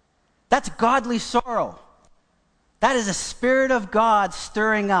 That's godly sorrow. That is a Spirit of God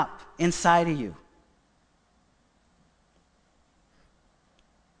stirring up inside of you.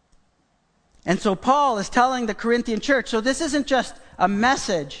 And so Paul is telling the Corinthian church, so this isn't just a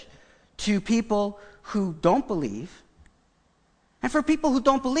message to people who don't believe. And for people who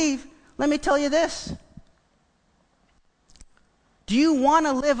don't believe, let me tell you this. Do you want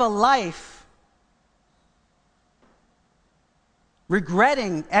to live a life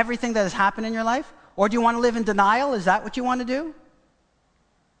regretting everything that has happened in your life? Or do you want to live in denial? Is that what you want to do?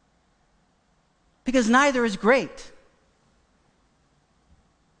 Because neither is great.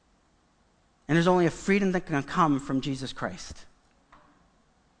 And there's only a freedom that can come from Jesus Christ.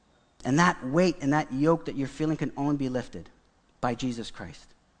 And that weight and that yoke that you're feeling can only be lifted by Jesus Christ.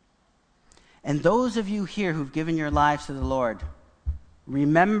 And those of you here who've given your lives to the Lord,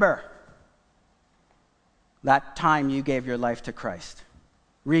 remember that time you gave your life to Christ.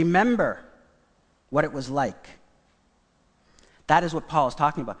 Remember what it was like. That is what Paul is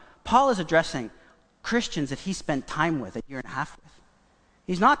talking about. Paul is addressing Christians that he spent time with, a year and a half with.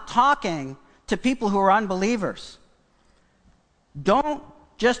 He's not talking to people who are unbelievers. Don't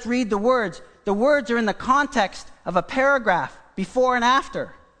just read the words. The words are in the context of a paragraph before and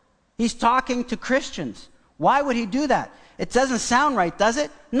after. He's talking to Christians. Why would he do that? It doesn't sound right, does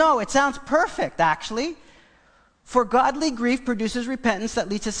it? No, it sounds perfect, actually. For godly grief produces repentance that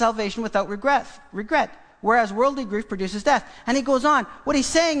leads to salvation without regret, whereas worldly grief produces death. And he goes on. What he's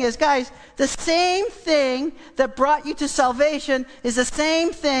saying is, guys, the same thing that brought you to salvation is the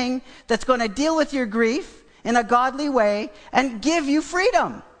same thing that's going to deal with your grief in a godly way and give you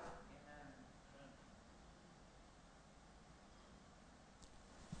freedom.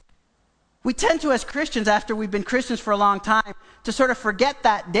 We tend to, as Christians, after we've been Christians for a long time, to sort of forget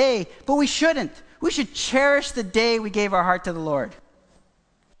that day, but we shouldn't. We should cherish the day we gave our heart to the Lord.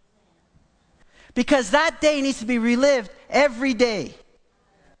 Because that day needs to be relived every day.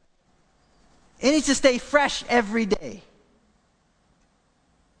 It needs to stay fresh every day.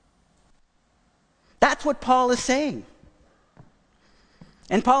 That's what Paul is saying.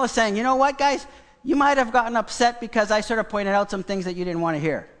 And Paul is saying, you know what, guys? You might have gotten upset because I sort of pointed out some things that you didn't want to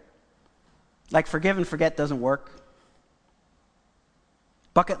hear. Like forgive and forget doesn't work.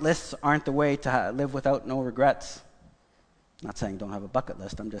 Bucket lists aren't the way to live without no regrets. I'm not saying don't have a bucket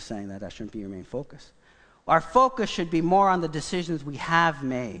list. I'm just saying that shouldn't be your main focus. Our focus should be more on the decisions we have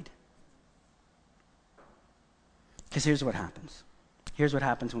made. Because here's what happens. Here's what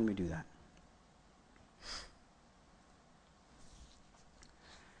happens when we do that.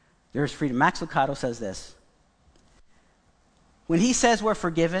 There's freedom. Max Lucado says this. When he says we're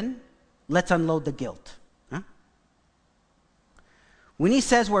forgiven, let's unload the guilt. Huh? When he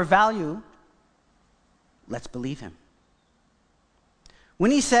says we're valued, let's believe him.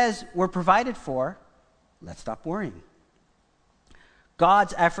 When he says we're provided for, let's stop worrying.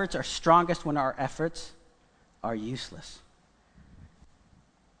 God's efforts are strongest when our efforts are useless.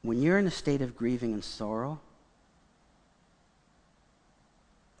 When you're in a state of grieving and sorrow,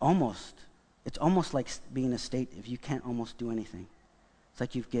 it's almost like being in a state if you can't almost do anything. It's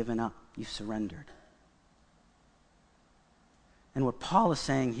like you've given up, you've surrendered. And what Paul is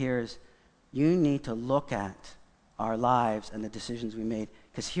saying here is you need to look at our lives and the decisions we made,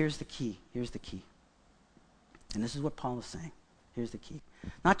 because here's the key. And this is what Paul is saying. Here's the key.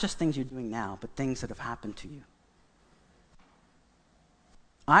 Not just things you're doing now, but things that have happened to you.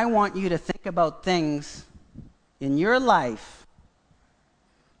 I want you to think about things in your life,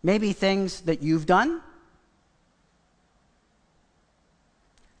 maybe things that you've done,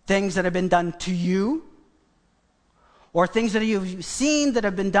 things that have been done to you, or things that you've seen that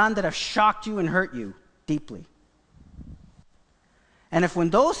have been done that have shocked you and hurt you deeply. And if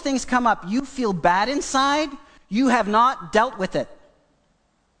when those things come up, you feel bad inside, you have not dealt with it.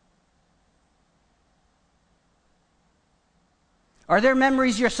 Are there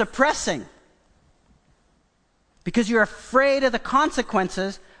memories you're suppressing because you're afraid of the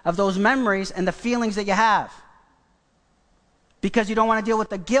consequences of those memories and the feelings that you have? Because you don't want to deal with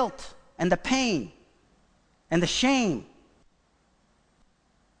the guilt and the pain and the shame.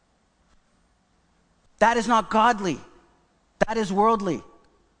 That is not godly. That is worldly.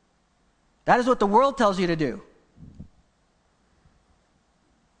 That is what the world tells you to do.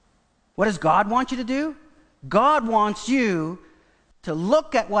 What does God want you to do? God wants you to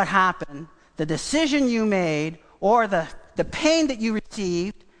look at what happened, the decision you made, or the pain that you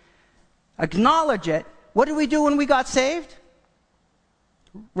received, acknowledge it. What did we do when we got saved?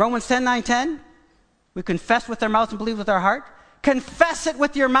 Romans 10:9-10. We confess with our mouth and believe with our heart. Confess it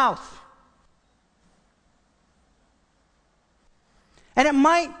with your mouth. And it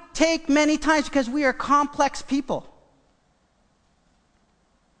might take many times because we are complex people.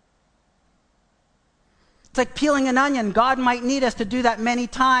 It's like peeling an onion. God might need us to do that many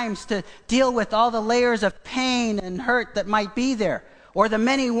times to deal with all the layers of pain and hurt that might be there, or the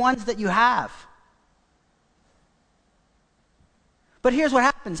many ones that you have. But here's what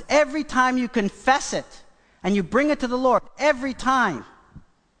happens. Every time you confess it and you bring it to the Lord, every time,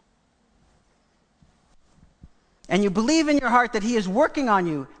 and you believe in your heart that He is working on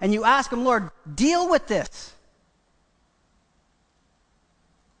you, and you ask Him, Lord, deal with this,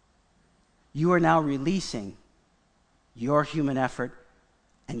 you are now releasing your human effort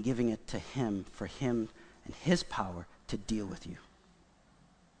and giving it to Him for Him and His power to deal with you.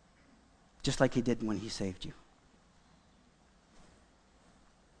 Just like He did when He saved you.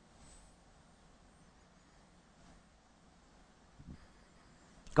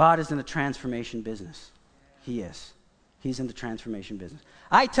 God is in the transformation business. He is. He's in the transformation business.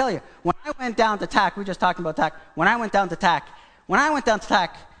 I tell you, when I went down to TAC, we were just talking about TAC. When I went down to TAC,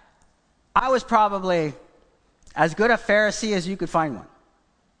 I was probably as good a Pharisee as you could find one.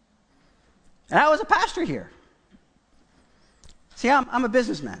 And I was a pastor here. See, I'm a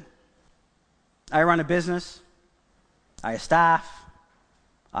businessman. I run a business. I have staff.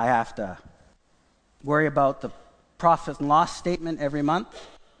 I have to worry about the profit and loss statement every month.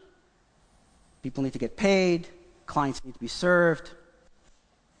 People need to get paid. Clients need to be served.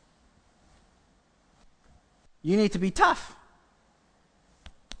 You need to be tough.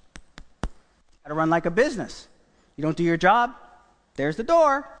 Got to run like a business. You don't do your job, there's the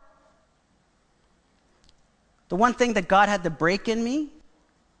door. The one thing that God had to break in me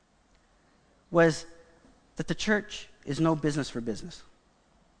was that the church is no business for business.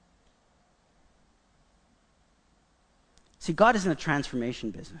 See, God is in a transformation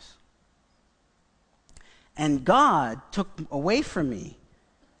business. And God took away from me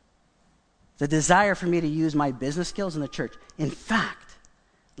the desire for me to use my business skills in the church. In fact,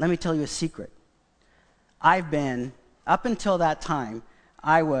 let me tell you a secret. Up until that time,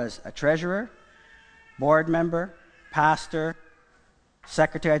 I was a treasurer, board member, pastor,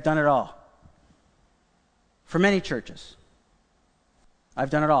 secretary. I've done it all. For many churches. I've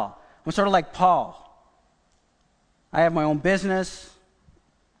done it all. I'm sort of like Paul. I have my own business.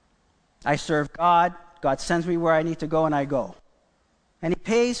 I serve God. God sends me where I need to go, and I go. And he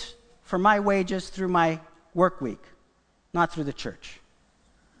pays for my wages through my work week, not through the church.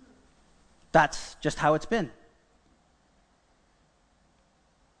 That's just how it's been.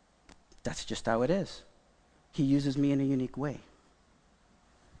 That's just how it is. He uses me in a unique way.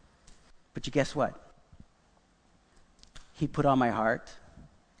 But you guess what? He put on my heart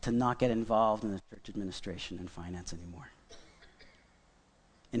to not get involved in the church administration and finance anymore.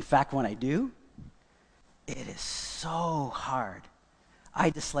 In fact, when I do, it is so hard. I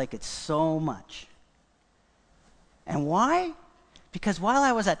dislike it so much. And why? Because while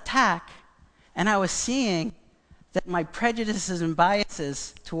I was at TAC and I was seeing that my prejudices and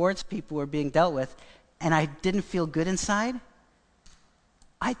biases towards people were being dealt with, and I didn't feel good inside,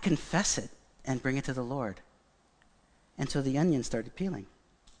 I'd confess it and bring it to the Lord. And so the onion started peeling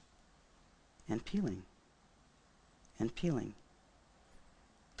and peeling and peeling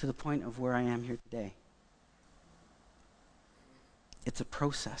to the point of where I am here today. It's a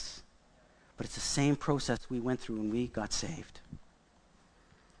process, but it's the same process we went through when we got saved.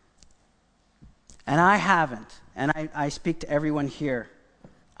 And I haven't, and I speak to everyone here,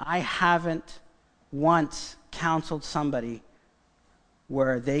 I haven't once counseled somebody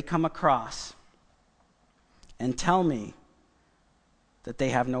where they come across and tell me that they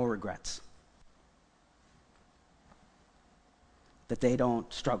have no regrets, that they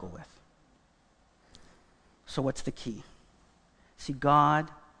don't struggle with. So what's the key? See, God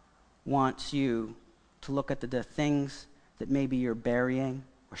wants you to look at the things that maybe you're burying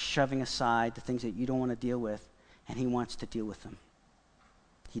or shoving aside, the things that you don't want to deal with, and he wants to deal with them.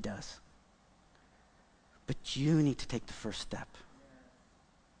 He does. But you need to take the first step.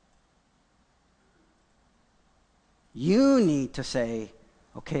 You need to say,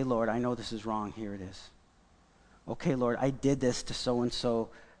 okay, Lord, I know this is wrong. Here it is. Okay, Lord, I did this to so-and-so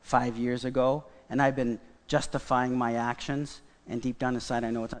 5 years ago, and I've been justifying my actions, and deep down inside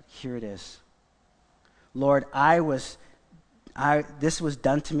I know it's not. Here it is. Lord, this was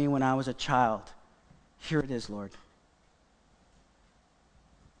done to me when I was a child. Here it is, Lord.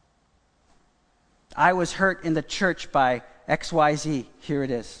 I was hurt in the church by XYZ. Here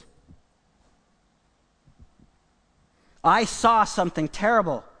it is. I saw something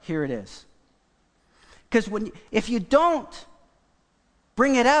terrible. Here it is. Because if you don't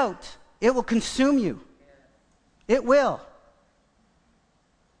bring it out, it will consume you. It will.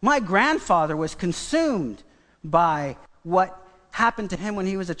 My grandfather was consumed by what happened to him when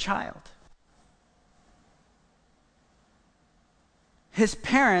he was a child. His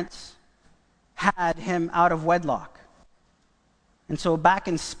parents had him out of wedlock. And so back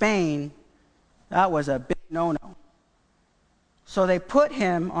in Spain, that was a big no-no. So they put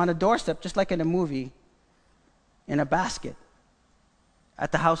him on a doorstep, just like in a movie, in a basket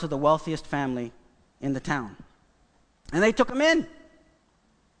at the house of the wealthiest family in the town. And they took him in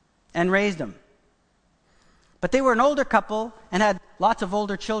and raised him. But they were an older couple and had lots of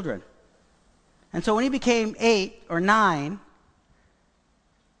older children. And so when he became 8 or 9,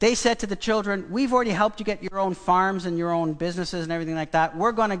 they said to the children, we've already helped you get your own farms and your own businesses and everything like that.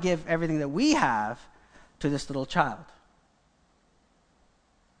 We're going to give everything that we have to this little child.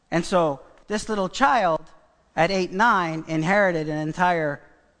 And so this little child at 8, 9 inherited an entire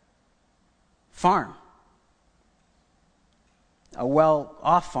farm, a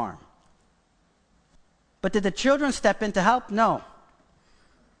well-off farm. But did the children step in to help? No.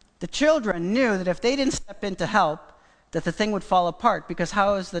 The children knew that if they didn't step in to help, that the thing would fall apart, because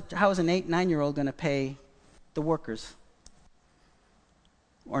how is an 8, 9-year-old going to pay the workers?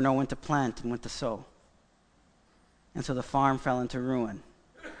 Or know when to plant and when to sow? And so the farm fell into ruin.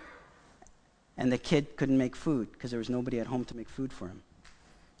 And the kid couldn't make food because there was nobody at home to make food for him.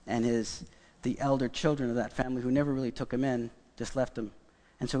 And the elder children of that family, who never really took him in, just left him.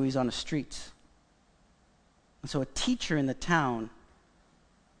 And so he's on the streets. And so a teacher in the town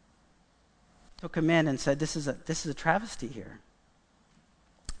took him in and said, "This is a travesty here."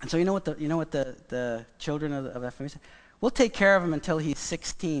 And so you know what the children of that family said? "We'll take care of him until he's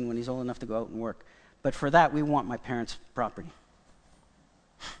 16, when he's old enough to go out and work. But for that, we want my parents' property."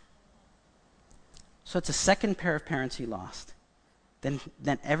 So it's a second pair of parents he lost. Then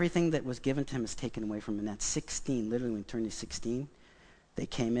everything that was given to him is taken away from him. And at 16, literally when he turned 16, they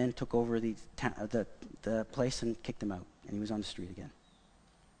came in, took over the place, and kicked him out. And he was on the street again.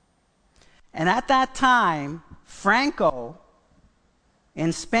 And at that time, Franco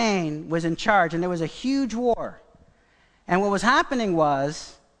in Spain was in charge, and there was a huge war. And what was happening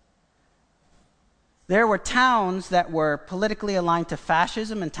was there were towns that were politically aligned to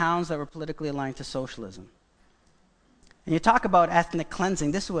fascism and towns that were politically aligned to socialism. And you talk about ethnic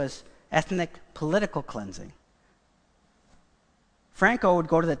cleansing. This was ethnic political cleansing. Franco would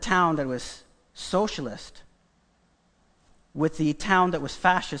go to the town that was socialist with the town that was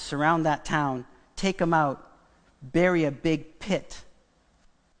fascist, surround that town, take them out, bury a big pit,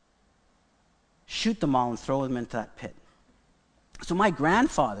 shoot them all and throw them into that pit. So my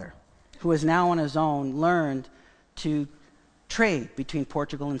grandfather, who is now on his own, learned to trade between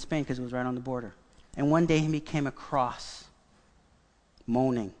Portugal and Spain because it was right on the border. And one day he came across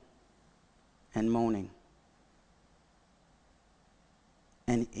moaning and moaning.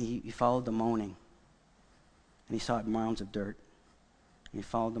 And he followed the moaning. And he saw mounds of dirt. And he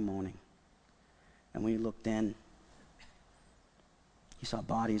followed the moaning. And when he looked in, he saw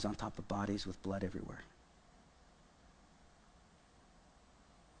bodies on top of bodies with blood everywhere.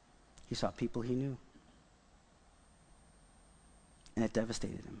 He saw people he knew. And it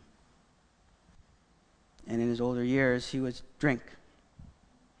devastated him. And in his older years, he would drink.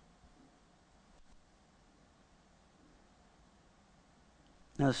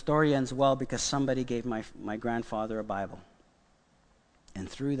 Now, the story ends well because somebody gave my grandfather a Bible. And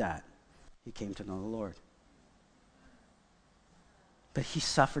through that, he came to know the Lord. But he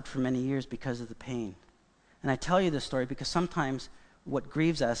suffered for many years because of the pain. And I tell you this story because sometimes what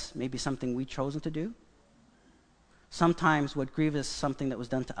grieves us may be something we've chosen to do. Sometimes what grieves us is something that was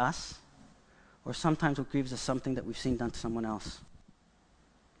done to us. Or sometimes what grieves us is something that we've seen done to someone else.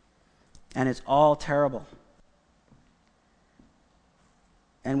 And it's all terrible.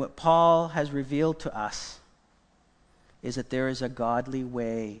 And what Paul has revealed to us is that there is a godly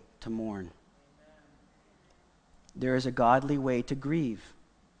way to mourn. There is a godly way to grieve.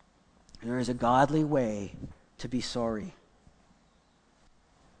 There is a godly way to be sorry.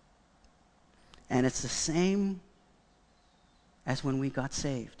 And it's the same as when we got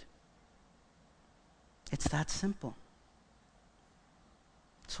saved. It's that simple.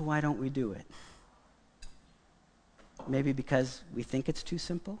 So why don't we do it? Maybe because we think it's too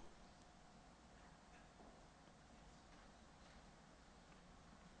simple?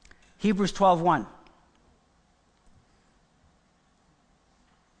 Hebrews 12:1.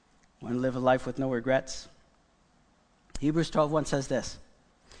 Want to live a life with no regrets? Hebrews 12:1 says this.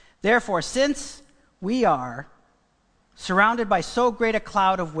 Therefore, since we are surrounded by so great a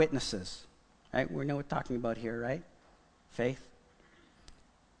cloud of witnesses, right? We know what we're talking about here, right? Faith.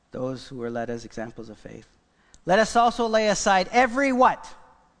 Those who are led as examples of faith. Let us also lay aside every what?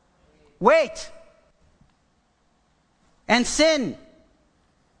 Weight. And sin.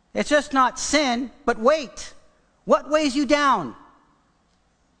 It's just not sin, but weight. What weighs you down?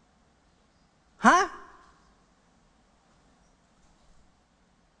 Huh?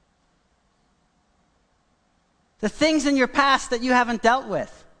 The things in your past that you haven't dealt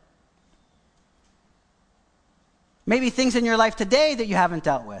with. Maybe things in your life today that you haven't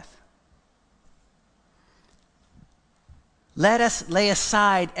dealt with. Let us lay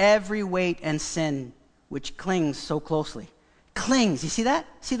aside every weight and sin which clings so closely. Clings, you see that?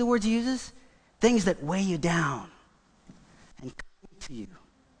 See the words he uses? Things that weigh you down and cling to you.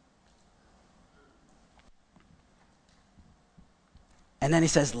 And then he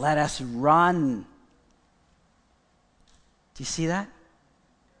says, let us run. Do you see that?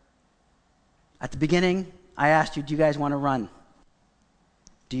 At the beginning, I asked you, do you guys want to run?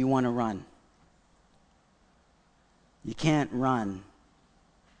 Do you want to run? You can't run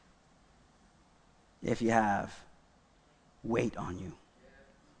if you have weight on you.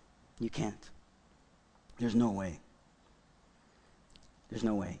 You can't. There's no way. There's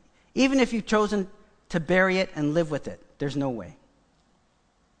no way. Even if you've chosen to bury it and live with it, there's no way.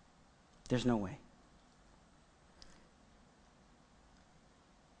 There's no way.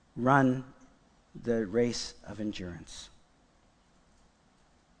 Run the race of endurance.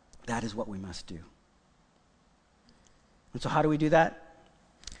 That is what we must do. And so how do we do that?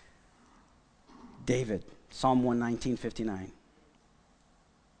 David, Psalm 119:59.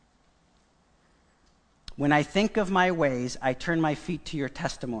 When I think of my ways, I turn my feet to your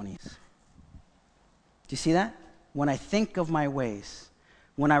testimonies. Do you see that? When I think of my ways,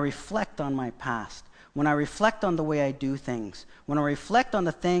 when I reflect on my past, when I reflect on the way I do things, when I reflect on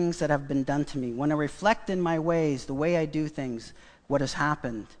the things that have been done to me, when I reflect in my ways, the way I do things, what has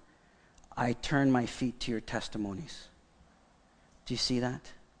happened, I turn my feet to your testimonies. Do you see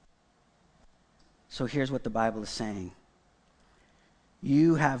that? So here's what the Bible is saying.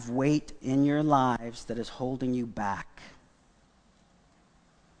 You have weight in your lives that is holding you back.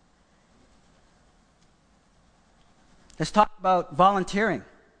 Let's talk about volunteering.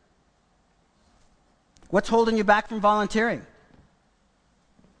 What's holding you back from volunteering?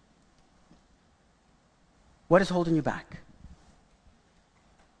 What is holding you back?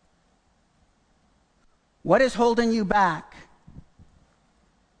 What is holding you back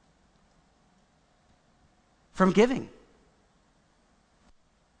from giving?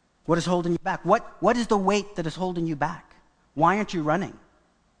 What is holding you back? What is the weight that is holding you back? Why aren't you running?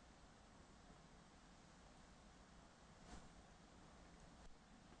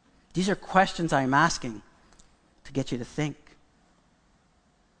 These are questions I'm asking to get you to think.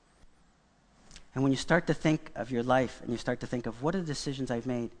 And when you start to think of your life and you start to think of what are the decisions I've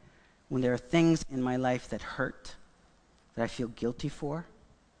made, when there are things in my life that hurt, that I feel guilty for,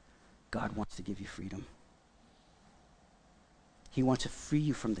 God wants to give you freedom. He wants to free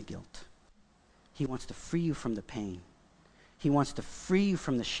you from the guilt. He wants to free you from the pain. He wants to free you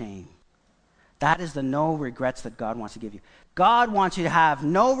from the shame. That is the no regrets that God wants to give you. God wants you to have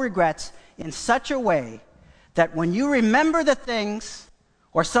no regrets in such a way that when you remember the things,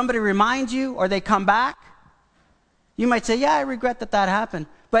 or somebody reminds you, or they come back, you might say, yeah, I regret that happened.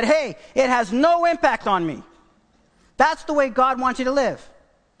 But hey, it has no impact on me. That's the way God wants you to live.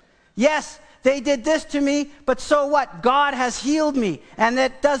 Yes, they did this to me, but so what? God has healed me, and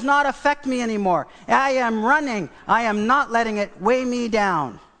it does not affect me anymore. I am running. I am not letting it weigh me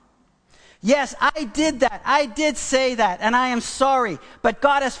down. Yes, I did that. I did say that, and I am sorry. But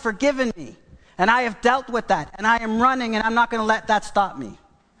God has forgiven me, and I have dealt with that, and I am running, and I'm not going to let that stop me.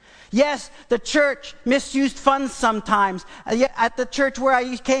 Yes, the church misused funds sometimes at the church where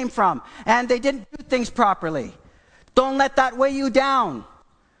I came from, and they didn't do things properly. Don't let that weigh you down.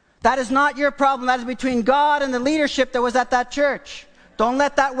 That is not your problem. That is between God and the leadership that was at that church. Don't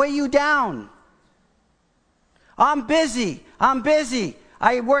let that weigh you down. I'm busy.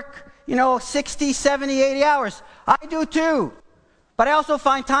 I work 60, 70, 80 hours. I do too. But I also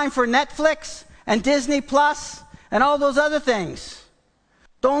find time for Netflix and Disney Plus and all those other things.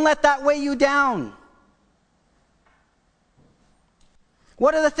 Don't let that weigh you down.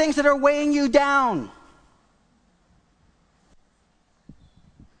 What are the things that are weighing you down?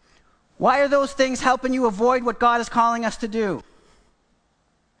 Why are those things helping you avoid what God is calling us to do?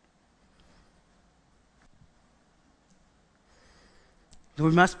 We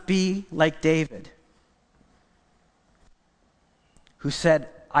must be like David, who said,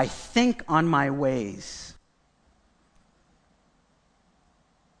 I think on my ways.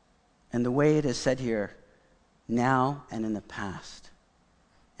 And the way it is said here, now and in the past.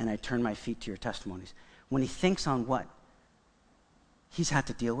 And I turn my feet to your testimonies. When he thinks on what he's had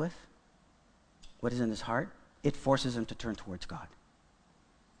to deal with, what is in his heart, it forces him to turn towards God.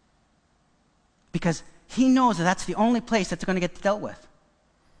 Because he knows that that's the only place that's going to get dealt with.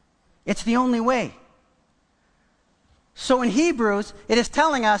 It's the only way. So in Hebrews, it is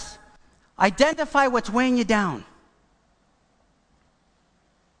telling us, identify what's weighing you down.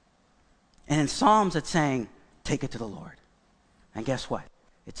 And in Psalms, it's saying, take it to the Lord. And guess what?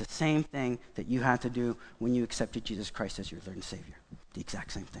 It's the same thing that you had to do when you accepted Jesus Christ as your Lord and Savior. The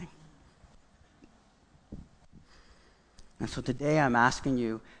exact same thing. And so today I'm asking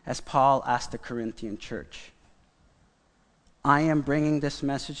you, as Paul asked the Corinthian church, I am bringing this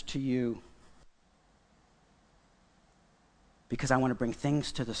message to you because I want to bring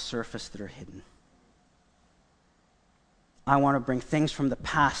things to the surface that are hidden. I want to bring things from the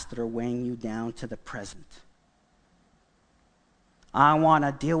past that are weighing you down to the present. I want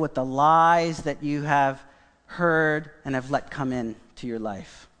to deal with the lies that you have heard and have let come in to your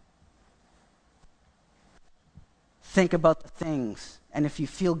life. Think about the things, and if you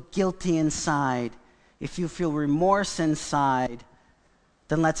feel guilty inside, if you feel remorse inside,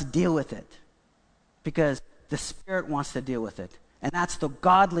 then let's deal with it. Because the Spirit wants to deal with it. And that's the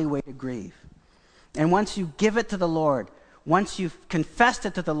godly way to grieve. And once you give it to the Lord, once you've confessed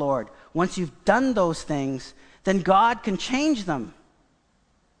it to the Lord, once you've done those things, then God can change them.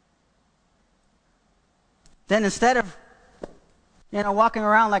 Then instead of, walking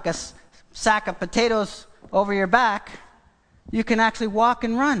around like a sack of potatoes over your back, you can actually walk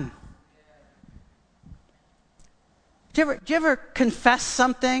and run. Do you ever confess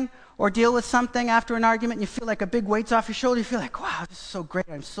something or deal with something after an argument and you feel like a big weight's off your shoulder? You feel like, wow, this is so great.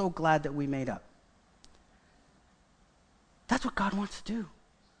 I'm so glad that we made up. That's what God wants to do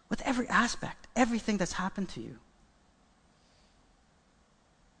with every aspect, everything that's happened to you.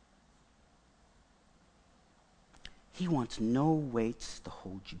 He wants no weights to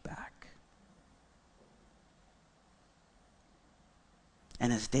hold you back.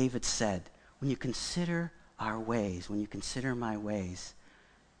 And as David said, when you consider our ways, when you consider my ways,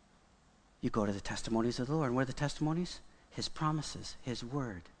 you go to the testimonies of the Lord. And what are the testimonies? his promises, his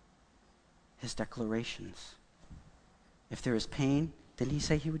word, his declarations. If there is pain, didn't he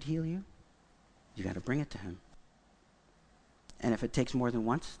say he would heal you? You got to bring it to him. And if it takes more than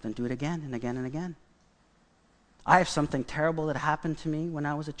once, then do it again and again and again. I have something terrible that happened to me when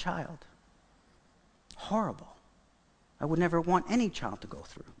I was a child. Horrible. I would never want any child to go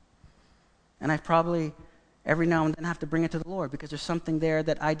through. And I probably every now and then have to bring it to the Lord because there's something there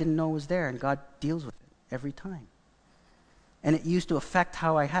that I didn't know was there, and God deals with it every time. And it used to affect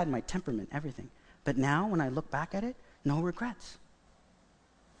how I had my temperament, everything. But now, when I look back at it, no regrets.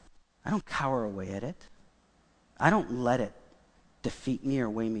 I don't cower away at it. I don't let it defeat me or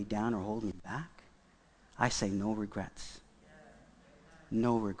weigh me down or hold me back. I say no regrets.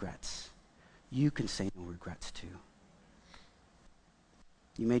 No regrets. You can say no regrets too.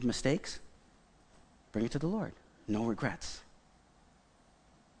 You made mistakes? Bring it to the Lord. No regrets.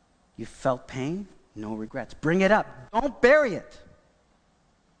 You felt pain? No regrets. Bring it up. Don't bury it.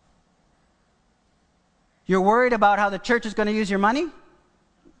 You're worried about how the church is going to use your money?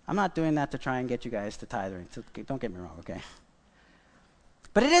 I'm not doing that to try and get you guys to tithe. Don't get me wrong, okay?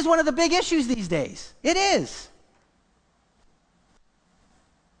 But it is one of the big issues these days. It is.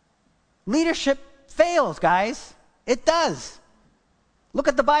 Leadership fails, guys. It does. Look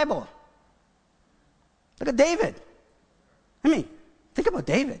at the Bible. Look at David. I mean, think about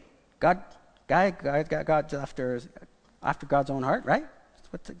David. God after God's own heart, right?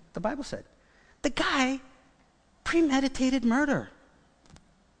 That's what the Bible said. The guy premeditated murder.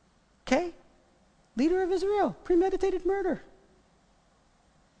 Okay? Leader of Israel, premeditated murder.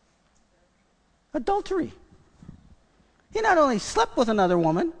 Adultery. He not only slept with another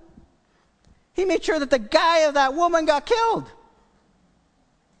woman, he made sure that the guy of that woman got killed.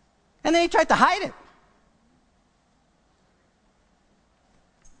 And then he tried to hide it.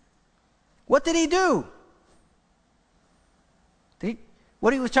 What did he do?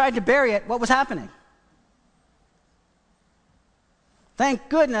 When he was trying to bury it, what was happening? Thank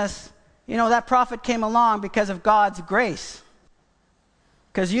goodness, that prophet came along because of God's grace.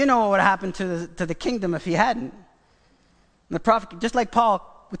 Because you know what would happen to the kingdom if he hadn't. And the prophet, just like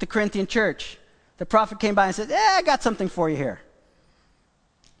Paul with the Corinthian church, the prophet came by and said, I got something for you here.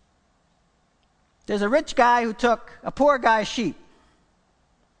 There's a rich guy who took a poor guy's sheep.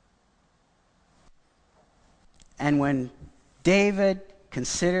 And when David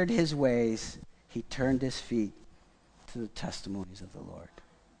considered his ways, he turned his feet to the testimonies of the Lord.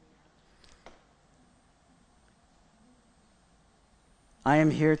 I am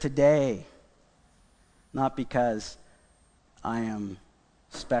here today not because I am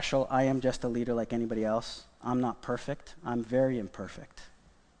special. I am just a leader like anybody else. I'm not perfect. I'm very imperfect.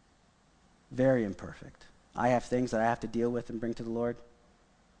 Very imperfect. I have things that I have to deal with and bring to the Lord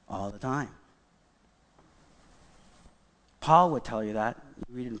all the time. Paul would tell you that.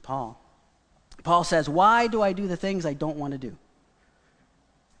 You read it in Paul. Paul says, why do I do the things I don't want to do?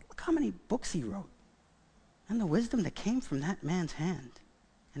 Look how many books he wrote. And the wisdom that came from that man's hand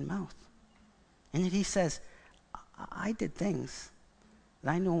and mouth. And yet he says, I did things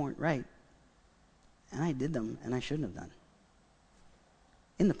that I know weren't right. And I did them and I shouldn't have done.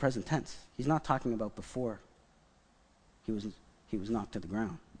 In the present tense. He's not talking about before he was knocked to the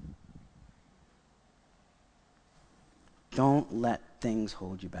ground. Don't let things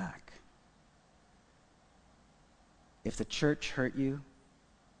hold you back. If the church hurt you,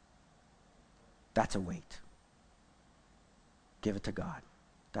 that's a weight. Give it to God.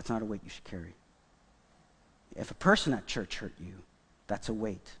 That's not a weight you should carry. If a person at church hurt you, that's a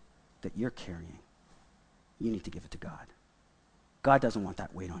weight that you're carrying. You need to give it to God. God doesn't want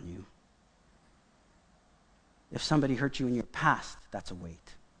that weight on you. If somebody hurt you in your past, that's a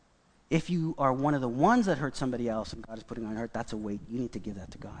weight. If you are one of the ones that hurt somebody else and God is putting on your heart, that's a weight. You need to give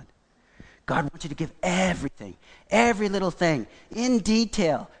that to God. God wants you to give everything, every little thing, in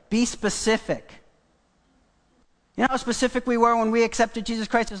detail. Be specific. You know how specific we were when we accepted Jesus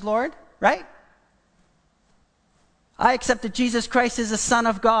Christ as Lord, right? I accepted Jesus Christ as the Son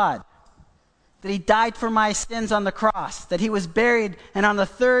of God, that he died for my sins on the cross, that he was buried, and on the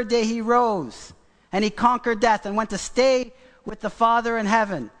third day he rose, and he conquered death and went to stay with the Father in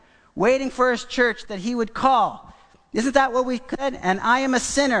heaven, waiting for his church that he would call. Isn't that what we said? And I am a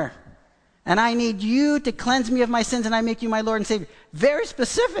sinner, and I need you to cleanse me of my sins, and I make you my Lord and Savior. Very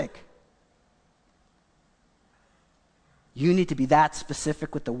specific. You need to be that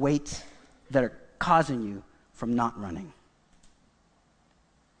specific with the weights that are causing you from not running.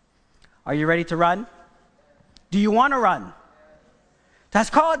 Are you ready to run? Do you want to run? Has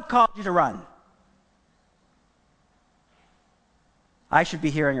God called you to run? I should be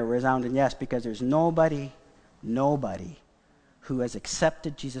hearing a resounding yes, because there's nobody who has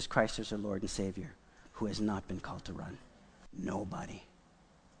accepted Jesus Christ as their Lord and Savior who has not been called to run? Nobody.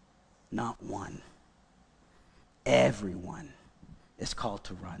 Not one. Everyone is called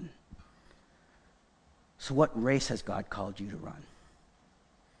to run. So what race has God called you to run?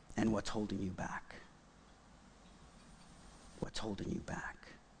 And what's holding you back? What's holding you back?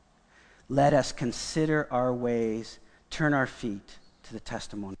 Let us consider our ways, turn our feet to the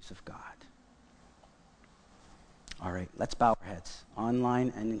testimonies of God. All right, let's bow our heads,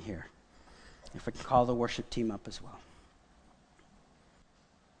 online and in here. If we can call the worship team up as well.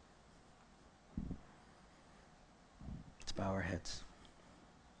 Let's bow our heads.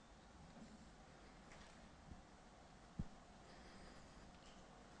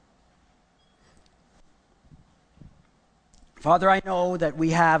 Father, I know that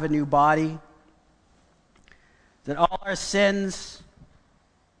we have a new body, that all our sins,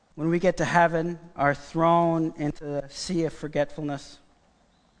 when we get to heaven, are thrown into the sea of forgetfulness.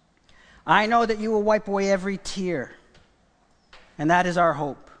 I know that you will wipe away every tear, and that is our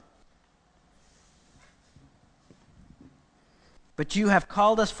hope. But you have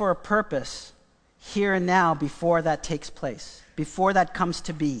called us for a purpose here and now before that takes place, before that comes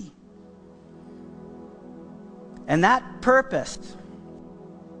to be. And that purpose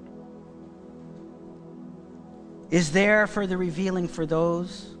is there for the revealing for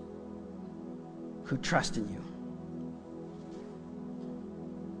those who trust in you.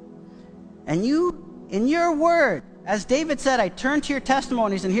 And you, in your word, as David said, I turn to your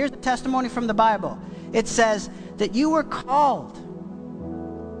testimonies, and here's the testimony from the Bible. It says that you were called,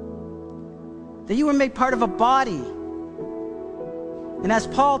 that you were made part of a body. And as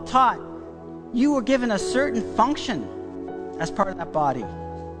Paul taught, you were given a certain function as part of that body.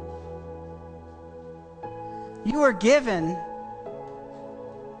 You were given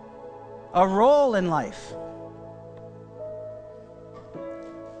a role in life.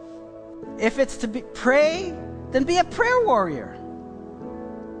 If it's to pray, then be a prayer warrior.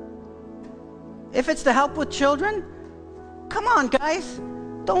 If it's to help with children, come on, guys.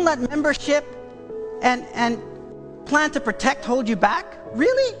 Don't let membership and plan to protect hold you back.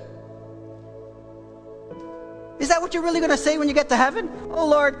 Really? Is that what you're really going to say when you get to heaven? Oh,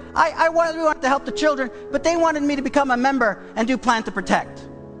 Lord, I wanted to help the children, but they wanted me to become a member and do plan to protect.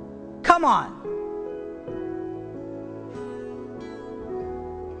 Come on.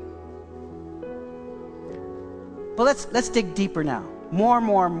 But let's dig deeper now. More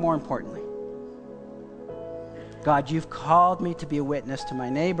importantly. God, you've called me to be a witness to my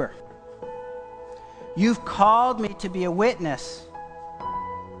neighbor. You've called me to be a witness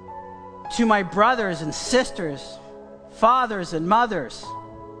to my brothers and sisters, fathers and mothers,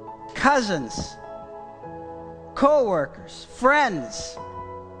 cousins, co-workers, friends.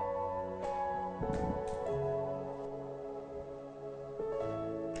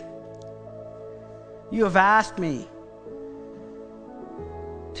 You have asked me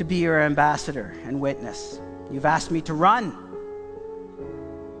to be your ambassador and witness. You've asked me to run.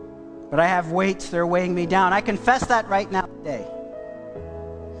 But I have weights that are weighing me down. I confess that right now today.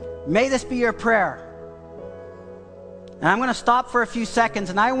 May this be your prayer. And I'm going to stop for a few seconds,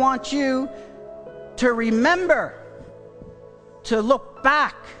 and I want you to remember to look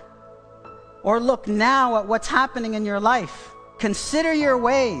back or look now at what's happening in your life. Consider your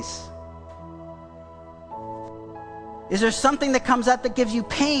ways. Is there something that comes up that gives you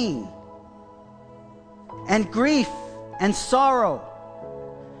pain and grief and sorrow?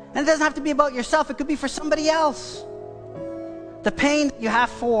 And it doesn't have to be about yourself. It could be for somebody else. The pain that you have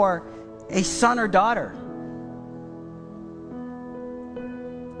for a son or daughter.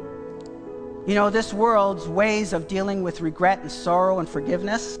 You know, this world's ways of dealing with regret and sorrow and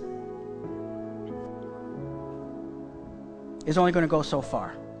forgiveness is only going to go so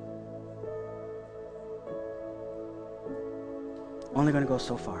far. Only going to go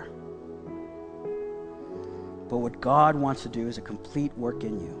so far. But what God wants to do is a complete work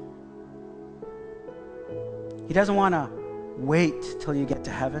in you. He doesn't want to wait till you get to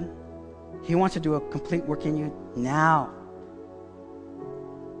heaven. He wants to do a complete work in you now.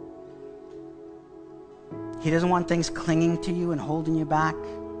 He doesn't want things clinging to you and holding you back.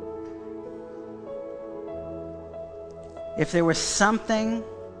 If there was something,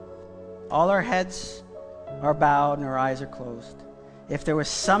 all our heads are bowed and our eyes are closed. If there was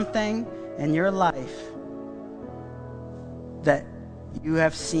something in your life that you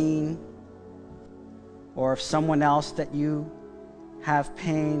have seen, or if someone else that you have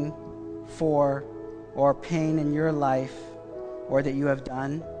pain for, or pain in your life, or that you have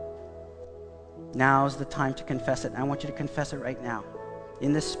done, now's the time to confess it. I want you to confess it right now,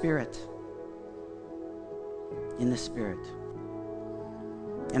 in the Spirit. In the Spirit.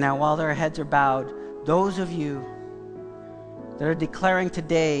 And now while their heads are bowed, those of you that are declaring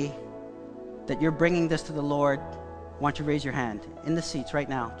today that you're bringing this to the Lord, I want you to raise your hand. In the seats right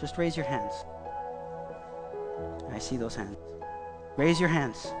now, just raise your hands. I see those hands. Raise your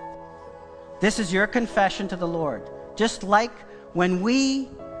hands. This is your confession to the Lord. Just like when we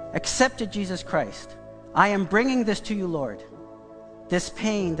accepted Jesus Christ, I am bringing this to you, Lord. This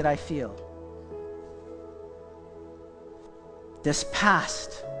pain that I feel. This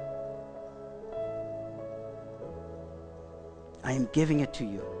past. I am giving it to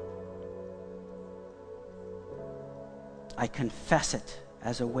you. I confess it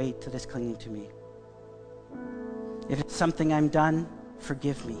as a weight that is clinging to me. If it's something I'm done,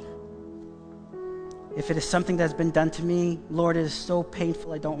 forgive me. If it is something that's been done to me, Lord, it is so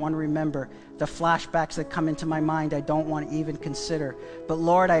painful I don't want to remember. The flashbacks that come into my mind, I don't want to even consider. But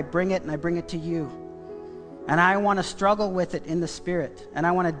Lord, I bring it and I bring it to you. And I want to struggle with it in the Spirit. And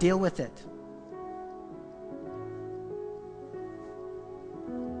I want to deal with it.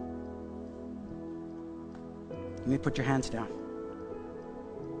 Let me put your hands down.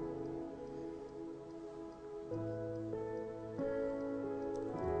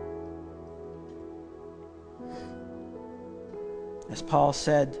 As Paul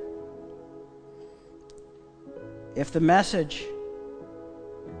said, if the message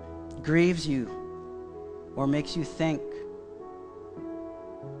grieves you or makes you think,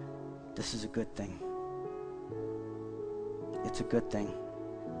 this is a good thing. It's a good thing.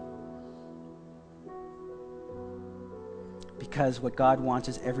 Because what God wants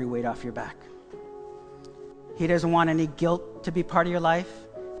is every weight off your back. He doesn't want any guilt to be part of your life.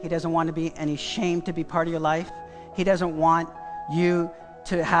 He doesn't want to be any shame to be part of your life. He doesn't want you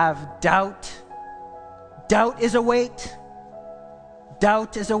to have doubt. Doubt is a weight.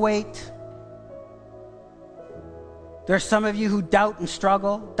 Doubt is a weight. There's some of you who doubt and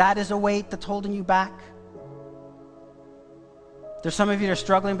struggle. That is a weight that's holding you back. There's some of you that are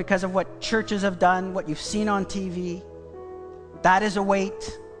struggling because of what churches have done, what you've seen on TV. That is a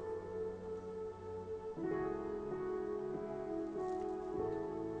weight.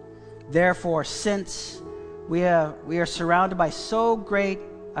 Therefore, since we are surrounded by so great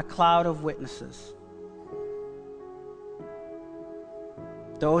a cloud of witnesses,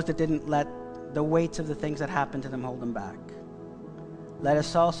 those that didn't let the weights of the things that happened to them hold them back, let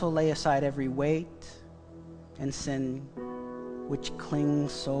us also lay aside every weight and sin which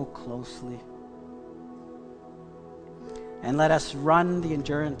clings so closely. And let us run the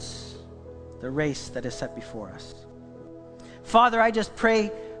endurance, the race that is set before us. Father, I just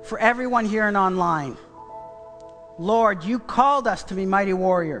pray for everyone here and online. Lord, you called us to be mighty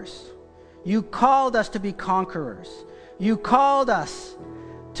warriors. You called us to be conquerors. You called us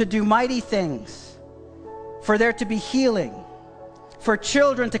to do mighty things, for there to be healing, for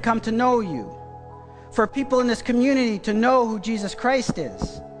children to come to know you, for people in this community to know who Jesus Christ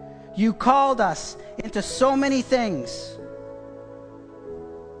is. You called us into so many things.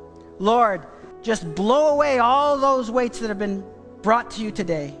 Lord, just blow away all those weights that have been brought to you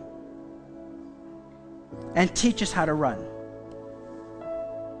today and teach us how to run.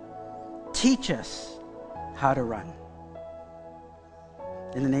 Teach us how to run.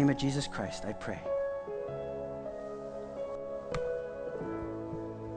 In the name of Jesus Christ, I pray.